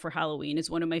dressing up for Halloween. It's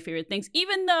one of my favorite things,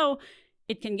 even though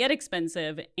it can get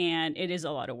expensive and it is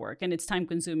a lot of work and it's time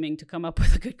consuming to come up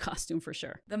with a good costume for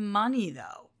sure. The money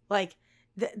though, like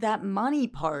that money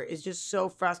part is just so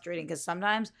frustrating because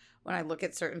sometimes when I look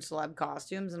at certain celeb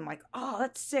costumes, I'm like, oh,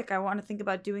 that's sick. I want to think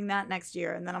about doing that next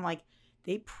year. And then I'm like,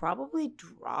 they probably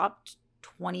dropped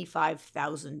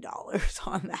 $25,000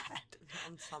 on that.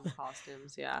 On some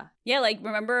costumes, yeah. Yeah, like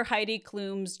remember Heidi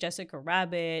Klum's Jessica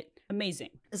Rabbit? Amazing.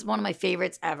 It's one of my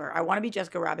favorites ever. I want to be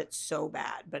Jessica Rabbit so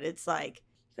bad, but it's like,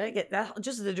 you gotta get that,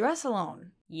 just the dress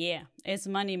alone. Yeah, it's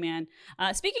money, man.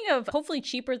 Speaking of hopefully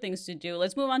cheaper things to do,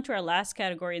 let's move on to our last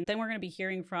category, and then we're going to be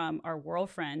hearing from our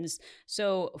world friends.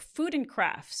 So food and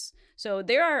crafts. So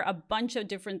there are a bunch of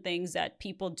different things that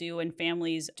people do and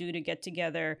families do to get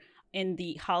together in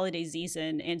the holiday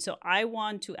season. And so I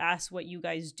want to ask what you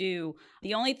guys do.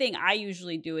 The only thing I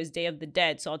usually do is Day of the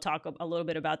Dead. So I'll talk a little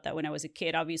bit about that when I was a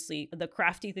kid. Obviously, the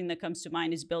crafty thing that comes to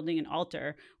mind is building an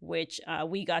altar, which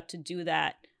we got to do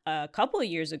that a couple of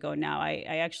years ago now. I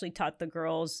actually taught the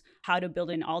girls how to build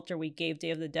an altar. We gave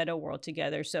Day of the Dead World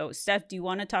together. So Steph, do you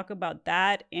want to talk about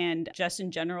that? And just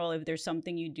in general, if there's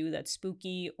something you do that's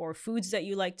spooky or foods that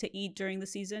you like to eat during the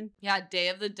season? Yeah, Day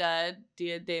of the Dead,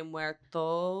 Dia de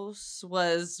Muertos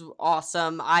was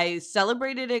awesome. I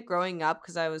celebrated it growing up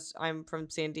because I'm from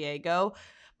San Diego,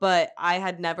 but I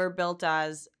had never built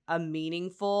as a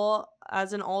meaningful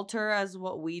as an altar as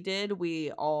what we did.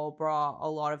 We all brought a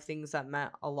lot of things that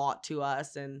meant a lot to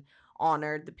us and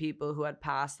honored the people who had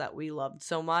passed that we loved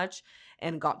so much,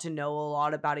 and got to know a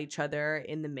lot about each other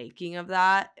in the making of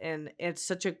that. And it's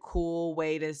such a cool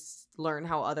way to learn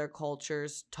how other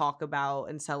cultures talk about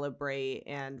and celebrate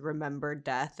and remember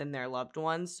death and their loved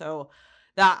ones. So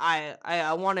that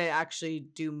I want to actually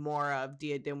do more of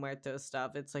Dia de Muertos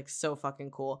stuff. It's like so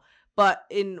fucking cool. But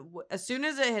as soon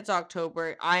as it hits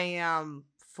October, I am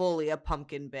fully a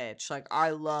pumpkin bitch. Like,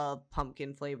 I love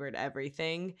pumpkin flavored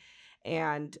everything,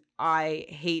 and I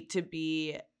hate to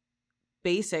be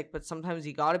basic, but sometimes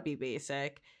you gotta be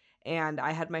basic. And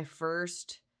I had my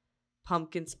first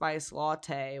pumpkin spice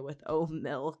latte with oat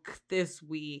milk this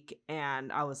week,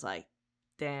 and I was like,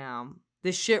 damn,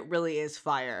 this shit really is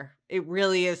fire. It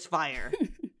really is fire.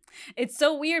 It's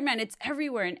so weird, man. It's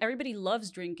everywhere and everybody loves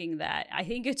drinking that. I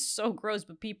think it's so gross,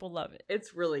 but people love it.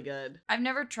 It's really good. I've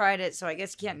never tried it, so I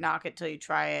guess you can't knock it till you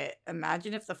try it.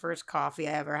 Imagine if the first coffee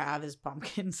I ever have is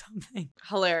pumpkin something.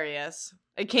 Hilarious.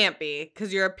 It can't be,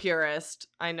 because you're a purist.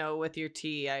 I know with your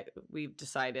tea, we've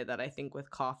decided that I think with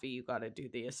coffee, you got to do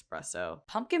the espresso.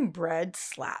 Pumpkin bread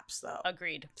slaps, though.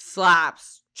 Agreed.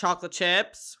 Slaps. Chocolate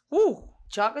chips. Woo.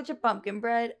 Chocolate chip pumpkin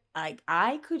bread,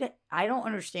 I don't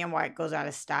understand why it goes out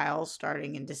of style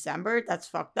starting in December. That's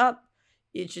fucked up.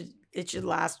 It should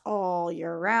last all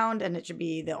year round, and it should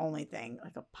be the only thing.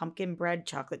 Like a pumpkin bread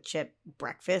chocolate chip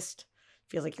breakfast.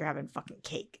 Feels like you're having fucking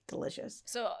cake. Delicious.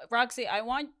 So, Roxy, I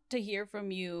want to hear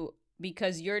from you,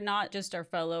 because you're not just our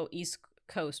fellow East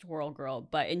Coast world girl,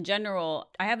 but in general,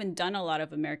 I haven't done a lot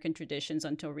of American traditions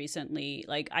until recently.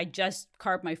 Like, I just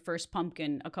carved my first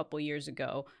pumpkin a couple years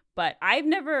ago, but I've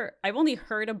only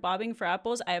heard of bobbing for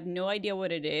apples. I have no idea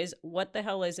what it is. What the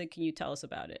hell is it? Can you tell us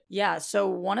about it? Yeah, so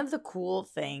one of the cool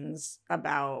things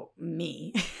about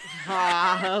me.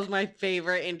 That was my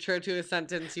favorite intro to a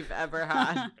sentence you've ever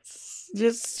had.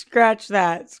 Just scratch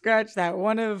that.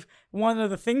 One of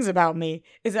the things about me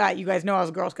is that you guys know I was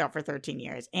a Girl Scout for 13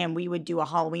 years, and we would do a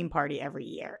Halloween party every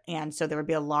year. And so there would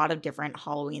be a lot of different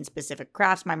Halloween specific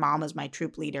crafts. My mom was my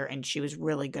troop leader, and she was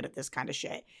really good at this kind of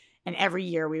shit. And every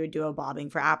year we would do a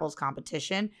bobbing for apples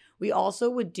competition. We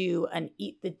also would do an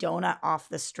eat the donut off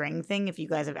the string thing. If you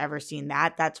guys have ever seen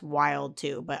that, that's wild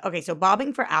too. But okay, so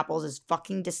bobbing for apples is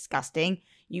fucking disgusting.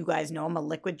 You guys know I'm a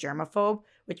liquid germaphobe,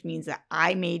 which means that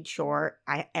I made sure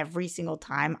every single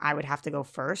time I would have to go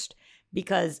first,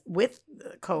 because with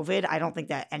COVID, I don't think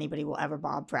that anybody will ever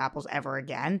bob for apples ever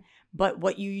again. But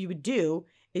what you would do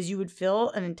is you would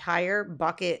fill an entire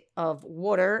bucket of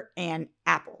water and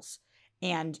apples.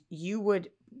 And you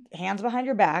would, hands behind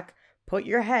your back, put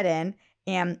your head in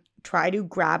and try to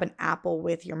grab an apple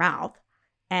with your mouth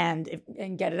and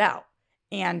get it out.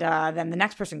 And then the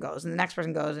next person goes, and the next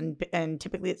person goes, and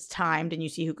typically it's timed, and you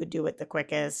see who could do it the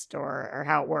quickest or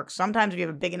how it works. Sometimes if you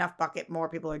have a big enough bucket, more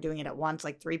people are doing it at once,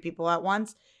 like 3 people at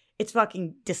once. It's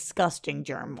fucking disgusting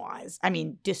germ-wise. I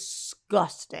mean,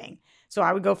 disgusting. So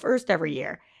I would go first every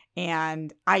year,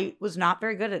 and I was not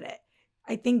very good at it.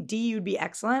 I think, D, you'd be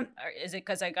excellent. Or is it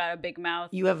because I got a big mouth?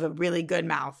 You have a really good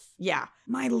mouth. Yeah.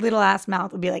 My little ass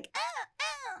mouth would be like,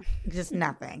 just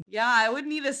nothing. Yeah, I would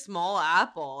need a small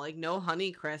apple. Like, no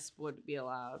Honeycrisp would be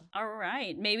allowed. All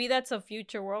right. Maybe that's a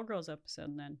future World Girls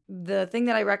episode then. The thing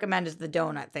that I recommend is the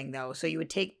donut thing, though. So you would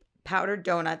take powdered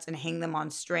donuts and hang them on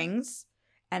strings.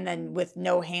 And then with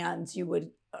no hands, you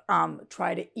would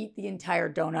try to eat the entire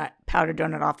powdered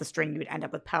donut off the string. You would end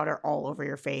up with powder all over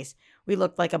your face. We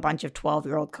looked like a bunch of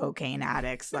 12-year-old cocaine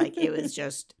addicts. Like, it was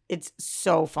just, it's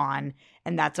so fun.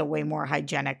 And that's a way more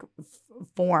hygienic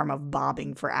form of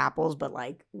bobbing for apples, but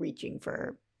like reaching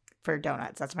for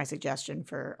donuts. That's my suggestion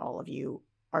for all of you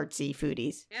artsy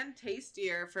foodies. And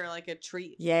tastier for like a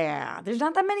treat. Yeah. There's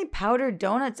not that many powdered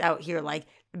donuts out here. Like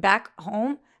back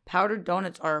home, powdered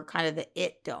donuts are kind of the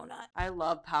it donut. I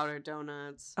love powdered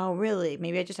donuts. Oh, really?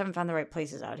 Maybe I just haven't found the right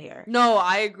places out here. No,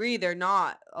 I agree. They're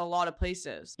not a lot of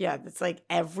places. Yeah, it's like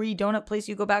every donut place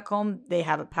you go back home, they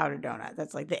have a powdered donut.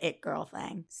 That's like the it girl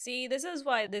thing. See, this is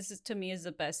why this is to me is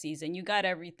the best season. You got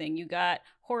everything. You got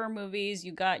horror movies,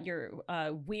 you got your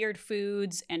weird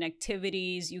foods and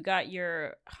activities, you got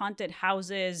your haunted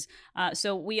houses.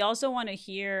 So we also want to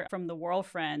hear from the World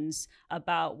Friends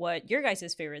about what your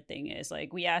guys' favorite thing is.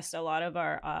 Like we asked a lot of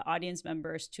our audience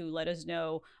members to let us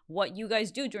know what you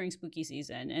guys do during spooky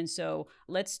season. And so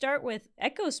let's start with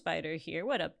Echo Spider here.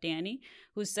 What up, Danny?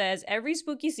 Who says, every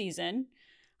spooky season,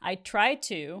 I try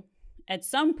to, at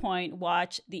some point,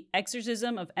 watch The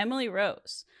Exorcism of Emily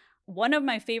Rose, one of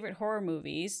my favorite horror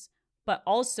movies, but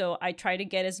also I try to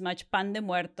get as much pan de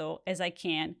muerto as I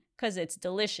can because it's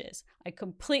delicious. I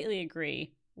completely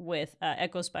agree with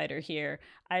Echo Spider here.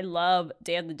 I love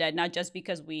Day of the Dead, not just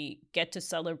because we get to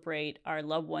celebrate our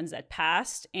loved ones that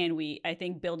passed, and I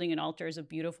think building an altar is a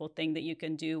beautiful thing that you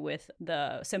can do with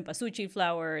the cempasúchil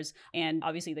flowers and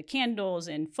obviously the candles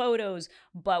and photos,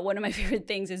 but one of my favorite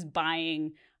things is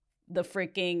buying the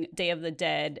freaking Day of the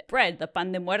Dead bread, the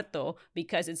pan de muerto,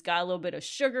 because it's got a little bit of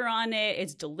sugar on it.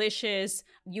 It's delicious.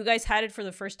 You guys had it for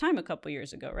the first time a couple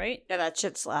years ago, right? Yeah, that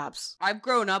shit slaps. I've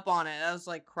grown up on it. That was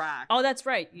like crack. Oh, that's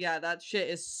right. Yeah, that shit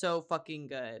is so fucking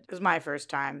good. It was my first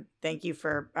time. Thank you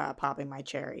for popping my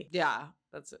cherry. Yeah,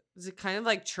 that's it. Is it kind of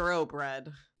like churro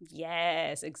bread?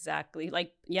 Yes, exactly.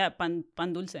 Like, yeah, pan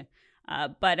dulce.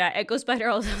 But Echo Spider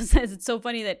also says it's so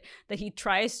funny that he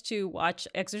tries to watch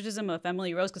Exorcism of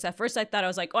Emily Rose, because at first I thought, I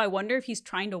was like, oh, I wonder if he's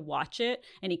trying to watch it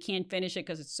and he can't finish it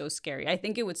because it's so scary. I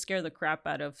think it would scare the crap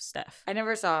out of Steph. I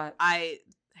never saw it. I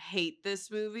hate this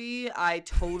movie. I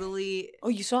totally... Oh,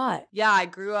 you saw it? Yeah, I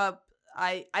grew up...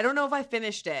 I don't know if I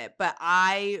finished it, but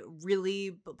I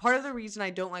really... Part of the reason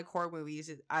I don't like horror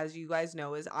movies, as you guys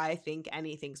know, is I think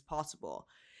anything's possible.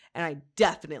 And I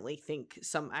definitely think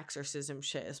some exorcism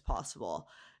shit is possible.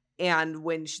 And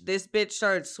when this bitch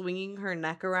started swinging her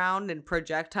neck around and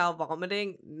projectile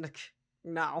vomiting,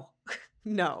 no.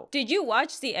 No. Did you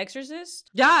watch The Exorcist?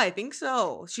 Yeah, I think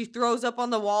so. She throws up on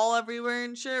the wall everywhere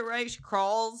and shit, right? She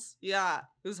crawls. Yeah,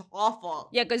 it was awful.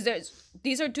 Yeah, because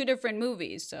these are two different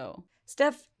movies, so...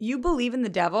 Steph, you believe in the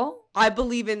devil? I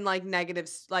believe in like negative,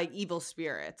 like evil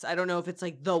spirits. I don't know if it's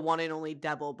like the one and only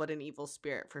devil, but an evil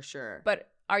spirit for sure. But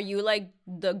are you like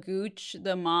the gooch,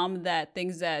 the mom that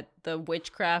thinks that the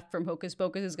witchcraft from Hocus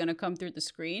Pocus is going to come through the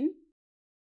screen?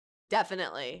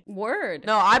 Definitely. Word.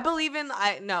 No, I believe in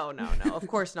no, of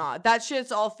course not. That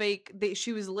shit's all fake.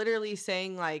 She was literally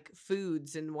saying like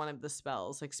foods in one of the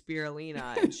spells, like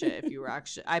spirulina and shit. If you were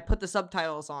actually, I put the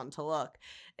subtitles on to look.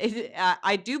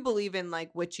 I do believe in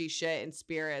like witchy shit and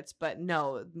spirits, but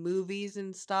no, movies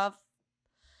and stuff.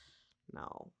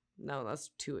 No, that's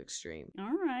too extreme.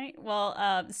 All right.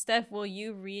 Well, Steph, will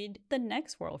you read the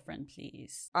next World Friend,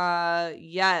 please?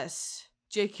 Yes.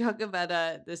 Jake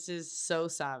Yagavetta, this is so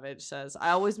savage, says,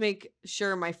 I always make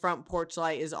sure my front porch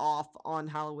light is off on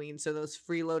Halloween so those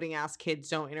freeloading ass kids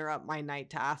don't interrupt my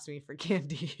night to ask me for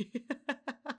candy.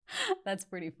 That's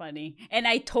pretty funny. And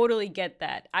I totally get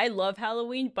that. I love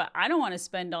Halloween, but I don't want to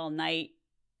spend all night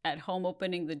at home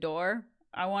opening the door.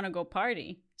 I want to go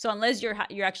party. So unless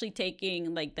you're actually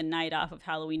taking like the night off of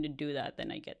Halloween to do that,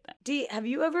 then I get that. Dee, have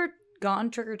you ever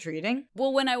gone trick-or-treating?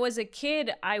 Well, when I was a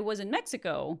kid, I was in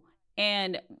Mexico.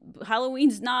 And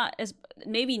Halloween's not as,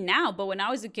 maybe now, but when I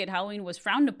was a kid, Halloween was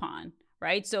frowned upon,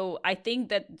 right? So I think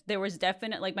that there was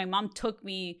definite, like my mom took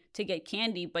me to get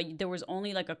candy, but there was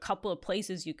only like a couple of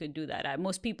places you could do that at.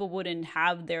 Most people wouldn't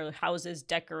have their houses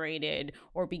decorated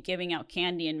or be giving out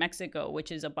candy in Mexico, which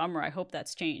is a bummer. I hope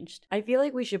that's changed. I feel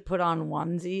like we should put on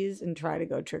onesies and try to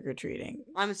go trick-or-treating.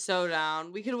 I'm so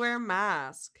down. We could wear a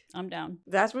mask. I'm down.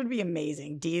 That would be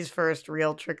amazing. Dee's first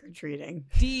real trick-or-treating.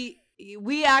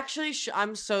 We actually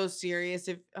I'm so serious.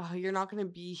 If you're not gonna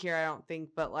be here, I don't think,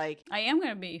 but like I am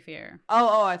gonna be here.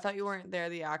 Oh, I thought you weren't there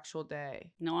the actual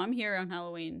day. No, I'm here on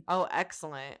Halloween. Oh,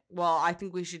 excellent. Well, I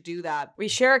think we should do that. We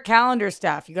share a calendar,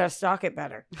 Steph. You gotta stock it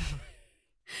better.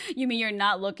 You mean you're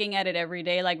not looking at it every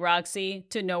day like Roxy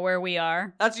to know where we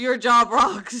are? That's your job,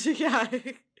 Rox. Yeah.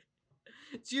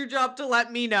 It's your job to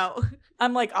let me know.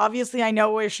 I'm like, obviously I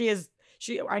know where she is.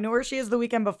 I know where she is the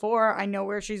weekend before. I know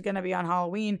where she's going to be on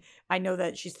Halloween. I know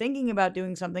that she's thinking about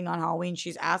doing something on Halloween.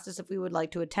 She's asked us if we would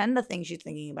like to attend the thing she's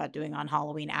thinking about doing on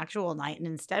Halloween actual night. And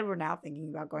instead, we're now thinking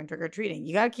about going trick-or-treating.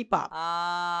 You got to keep up.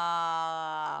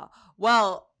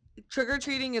 Well,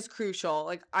 trick-or-treating is crucial.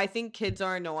 Like, I think kids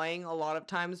are annoying a lot of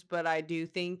times, but I do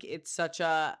think it's such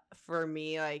a, for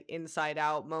me, like, inside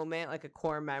out moment, like a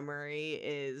core memory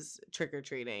is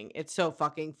trick-or-treating. It's so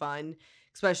fucking fun,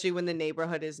 especially when the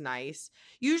neighborhood is nice.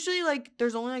 Usually, like,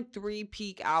 there's only like 3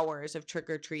 peak hours of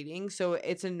trick-or-treating, so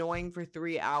it's annoying for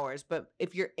 3 hours. But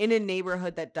if you're in a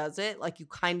neighborhood that does it, like, you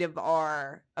kind of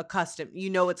are accustomed. You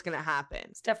know what's gonna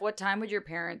happen. Steph, what time would your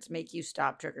parents make you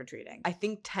stop trick-or-treating? I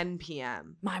think 10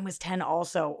 p.m. Mine was 10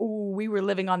 also. Ooh, we were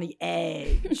living on the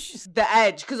edge. The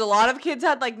edge, because a lot of kids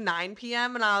had like 9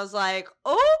 p.m. and I was like,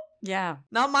 oh, Yeah.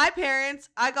 not my parents.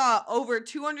 I got over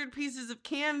 200 pieces of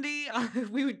candy.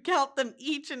 We would count them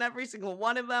each and every single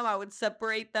one of them. I would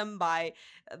separate them by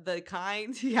the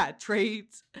kinds. Yeah,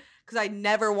 traits. Because I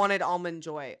never wanted Almond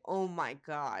Joy. Oh my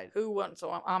God. Who wants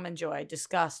Almond Joy?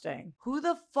 Disgusting. Who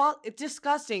the fuck? It's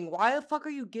disgusting. Why the fuck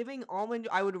are you giving Almond Joy?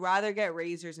 I would rather get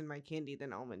razors in my candy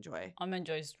than Almond Joy. Almond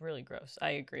Joy is really gross.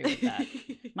 I agree with that.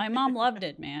 My mom loved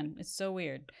it, man. It's so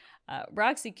weird.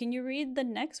 Roxy, can you read the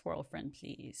next World Friend,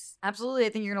 please? Absolutely. I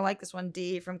think you're going to like this one,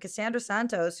 D, from Cassandra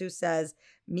Santos, who says,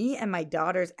 me and my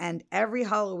daughters end every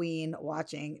Halloween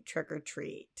watching Trick or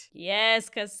Treat. Yes,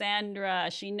 Cassandra.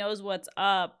 She knows what's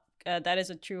up. That is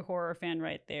a true horror fan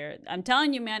right there. I'm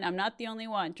telling you, man, I'm not the only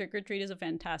one. Trick or Treat is a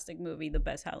fantastic movie, the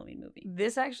best Halloween movie.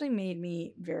 This actually made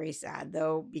me very sad,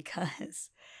 though, because,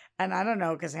 and I don't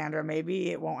know, Cassandra,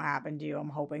 maybe it won't happen to you. I'm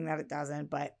hoping that it doesn't,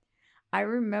 but I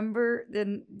remember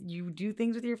then you do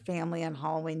things with your family on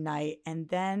Halloween night, and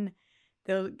then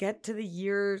they'll get to the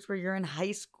years where you're in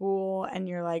high school and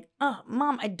you're like, oh,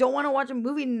 Mom, I don't want to watch a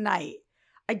movie tonight.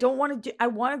 I want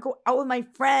to go out with my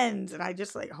friends. And I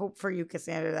just like hope for you,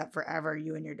 Cassandra, that forever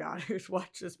you and your daughters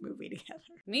watch this movie together.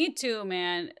 Me too,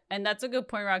 man. And that's a good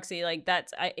point, Roxy. Like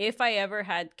if I ever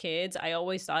had kids, I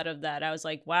always thought of that. I was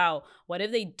like, wow, what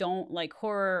if they don't like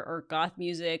horror or goth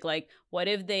music? Like, what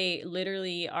if they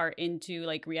literally are into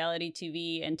like reality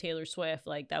TV and Taylor Swift?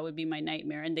 Like, that would be my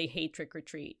nightmare. And they hate Trick or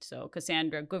Treat. So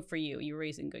Cassandra, good for you. You're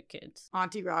raising good kids.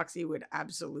 Auntie Roxy would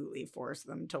absolutely force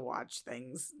them to watch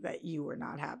things that you were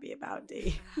not happy about,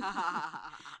 D.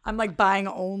 I'm like buying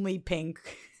only pink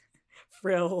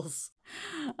frills.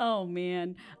 Oh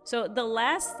man. So the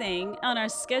last thing on our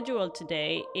schedule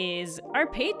today is our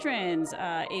patrons.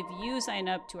 If you sign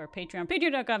up to our Patreon,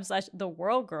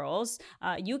 patreon.com/theworldgirls,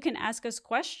 you can ask us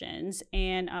questions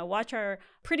and watch our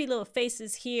pretty little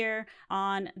faces here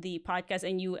on the podcast.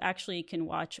 And you actually can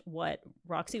watch what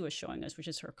Roxy was showing us, which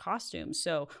is her costume.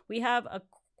 So we have a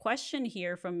question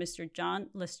here from Mr. John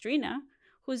Lestrina,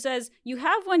 who says, you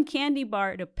have one candy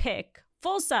bar to pick,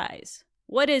 full size.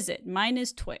 What is it? Mine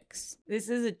is Twix. This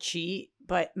is a cheat,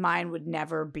 but mine would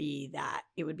never be that.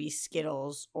 It would be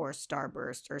Skittles or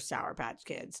Starburst or Sour Patch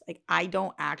Kids. Like, I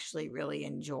don't actually really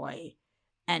enjoy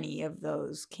any of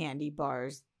those candy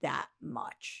bars that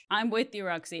much. I'm with you,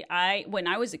 Roxy. When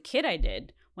I was a kid, I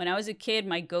did. When I was a kid,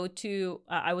 my go-to,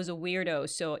 I was a weirdo.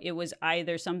 So it was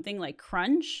either something like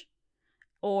Crunch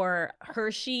or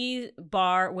Hershey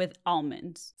bar with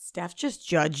almonds. Steph just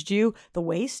judged you. The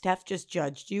way Steph just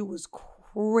judged you was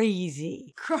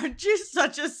crazy. Crunch is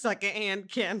such a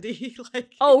secondhand candy. Like,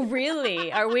 oh,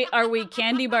 really? Are we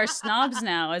candy bar snobs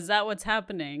now? Is that what's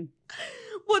happening?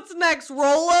 What's next?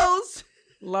 Rolos?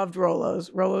 Loved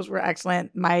Rolos. Rolos were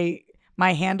excellent. My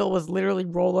handle was literally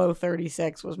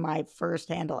Rolo36 was my first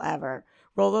handle ever.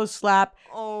 Rolos slap.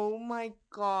 Oh my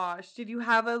gosh. Did you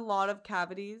have a lot of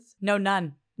cavities? No,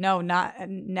 none. No,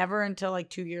 never until like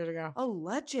 2 years ago. A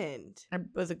legend. It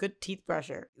was a good teeth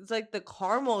brusher. It's like the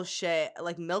caramel shit,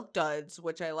 like Milk Duds,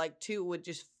 which I like too, would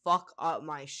just fuck up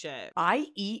my shit. I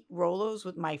eat Rolos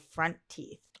with my front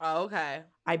teeth. Oh, okay.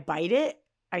 I bite it,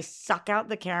 I suck out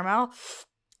the caramel,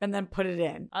 and then put it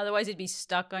in. Otherwise, it'd be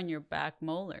stuck on your back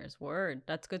molars. Word.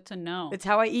 That's good to know. It's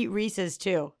how I eat Reese's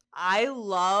too. I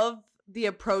love the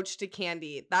approach to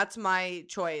candy. That's my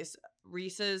choice.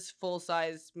 Reese's, full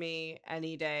size me,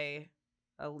 any day.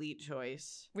 Elite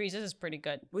choice. Reese's is pretty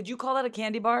good. Would you call that a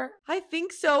candy bar? I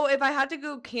think so. If I had to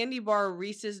go candy bar,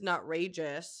 Reese's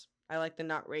Nutrageous. I like the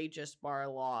Nutrageous bar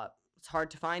a lot. It's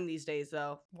hard to find these days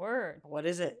though. Word. What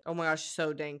is it? Oh my gosh,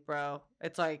 so dank, bro.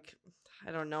 It's like,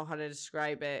 I don't know how to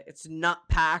describe it. It's nut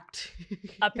packed.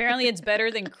 Apparently it's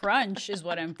better than Crunch is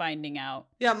what I'm finding out.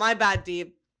 Yeah, my bad,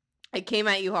 Deep. I came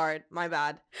at you hard. My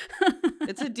bad.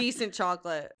 It's a decent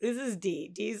chocolate. This is D.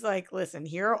 D's like, listen,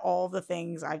 here are all the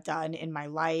things I've done in my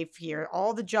life. Here,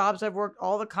 all the jobs I've worked,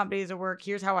 all the companies I've worked.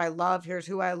 Here's how I love. Here's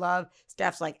who I love.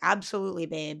 Steph's like, absolutely,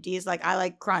 babe. D's like, I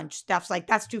like Crunch. Steph's like,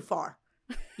 that's too far.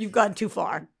 You've gone too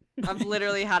far. I've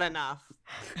literally had enough.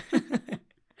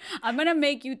 I'm gonna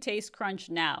make you taste Crunch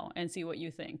now and see what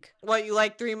you think. What, you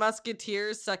like Three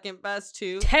Musketeers second best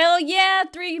too? Hell yeah,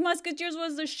 Three Musketeers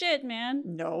was the shit, man.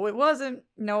 No, it wasn't.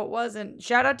 No, it wasn't.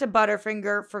 Shout out to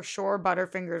Butterfinger for sure.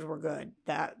 Butterfingers were good.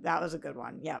 That was a good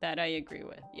one. Yeah. That I agree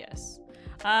with. Yes.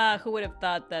 Who would have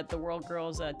thought that the World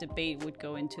Girls debate would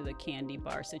go into the candy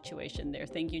bar situation there?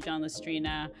 Thank you, John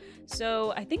Lestrina.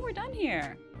 So I think we're done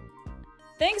here.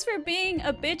 Thanks for being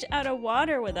a bitch out of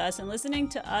water with us and listening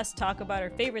to us talk about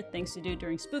our favorite things to do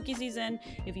during spooky season.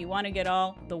 If you want to get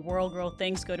all the World Girl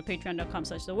things, go to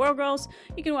patreon.com/theworldgirls.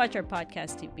 You can watch our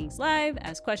podcast tapings live,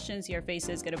 ask questions, see our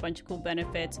faces, get a bunch of cool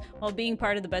benefits while being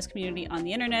part of the best community on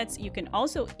the internet. You can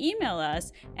also email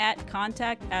us at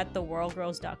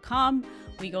contact@theworldgirls.com.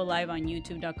 We go live on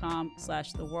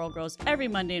youtube.com/theworldgirls every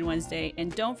Monday and Wednesday.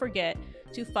 And don't forget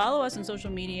to follow us on social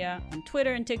media, on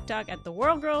Twitter and TikTok at The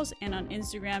World Girls, and on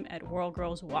Instagram at World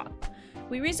Girls Walk.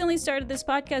 We recently started this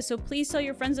podcast, so please tell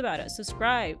your friends about it.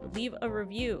 Subscribe, leave a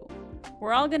review.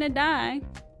 We're all gonna die,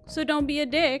 so don't be a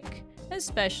dick,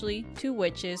 especially to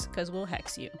witches, because we'll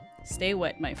hex you. Stay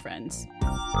wet, my friends.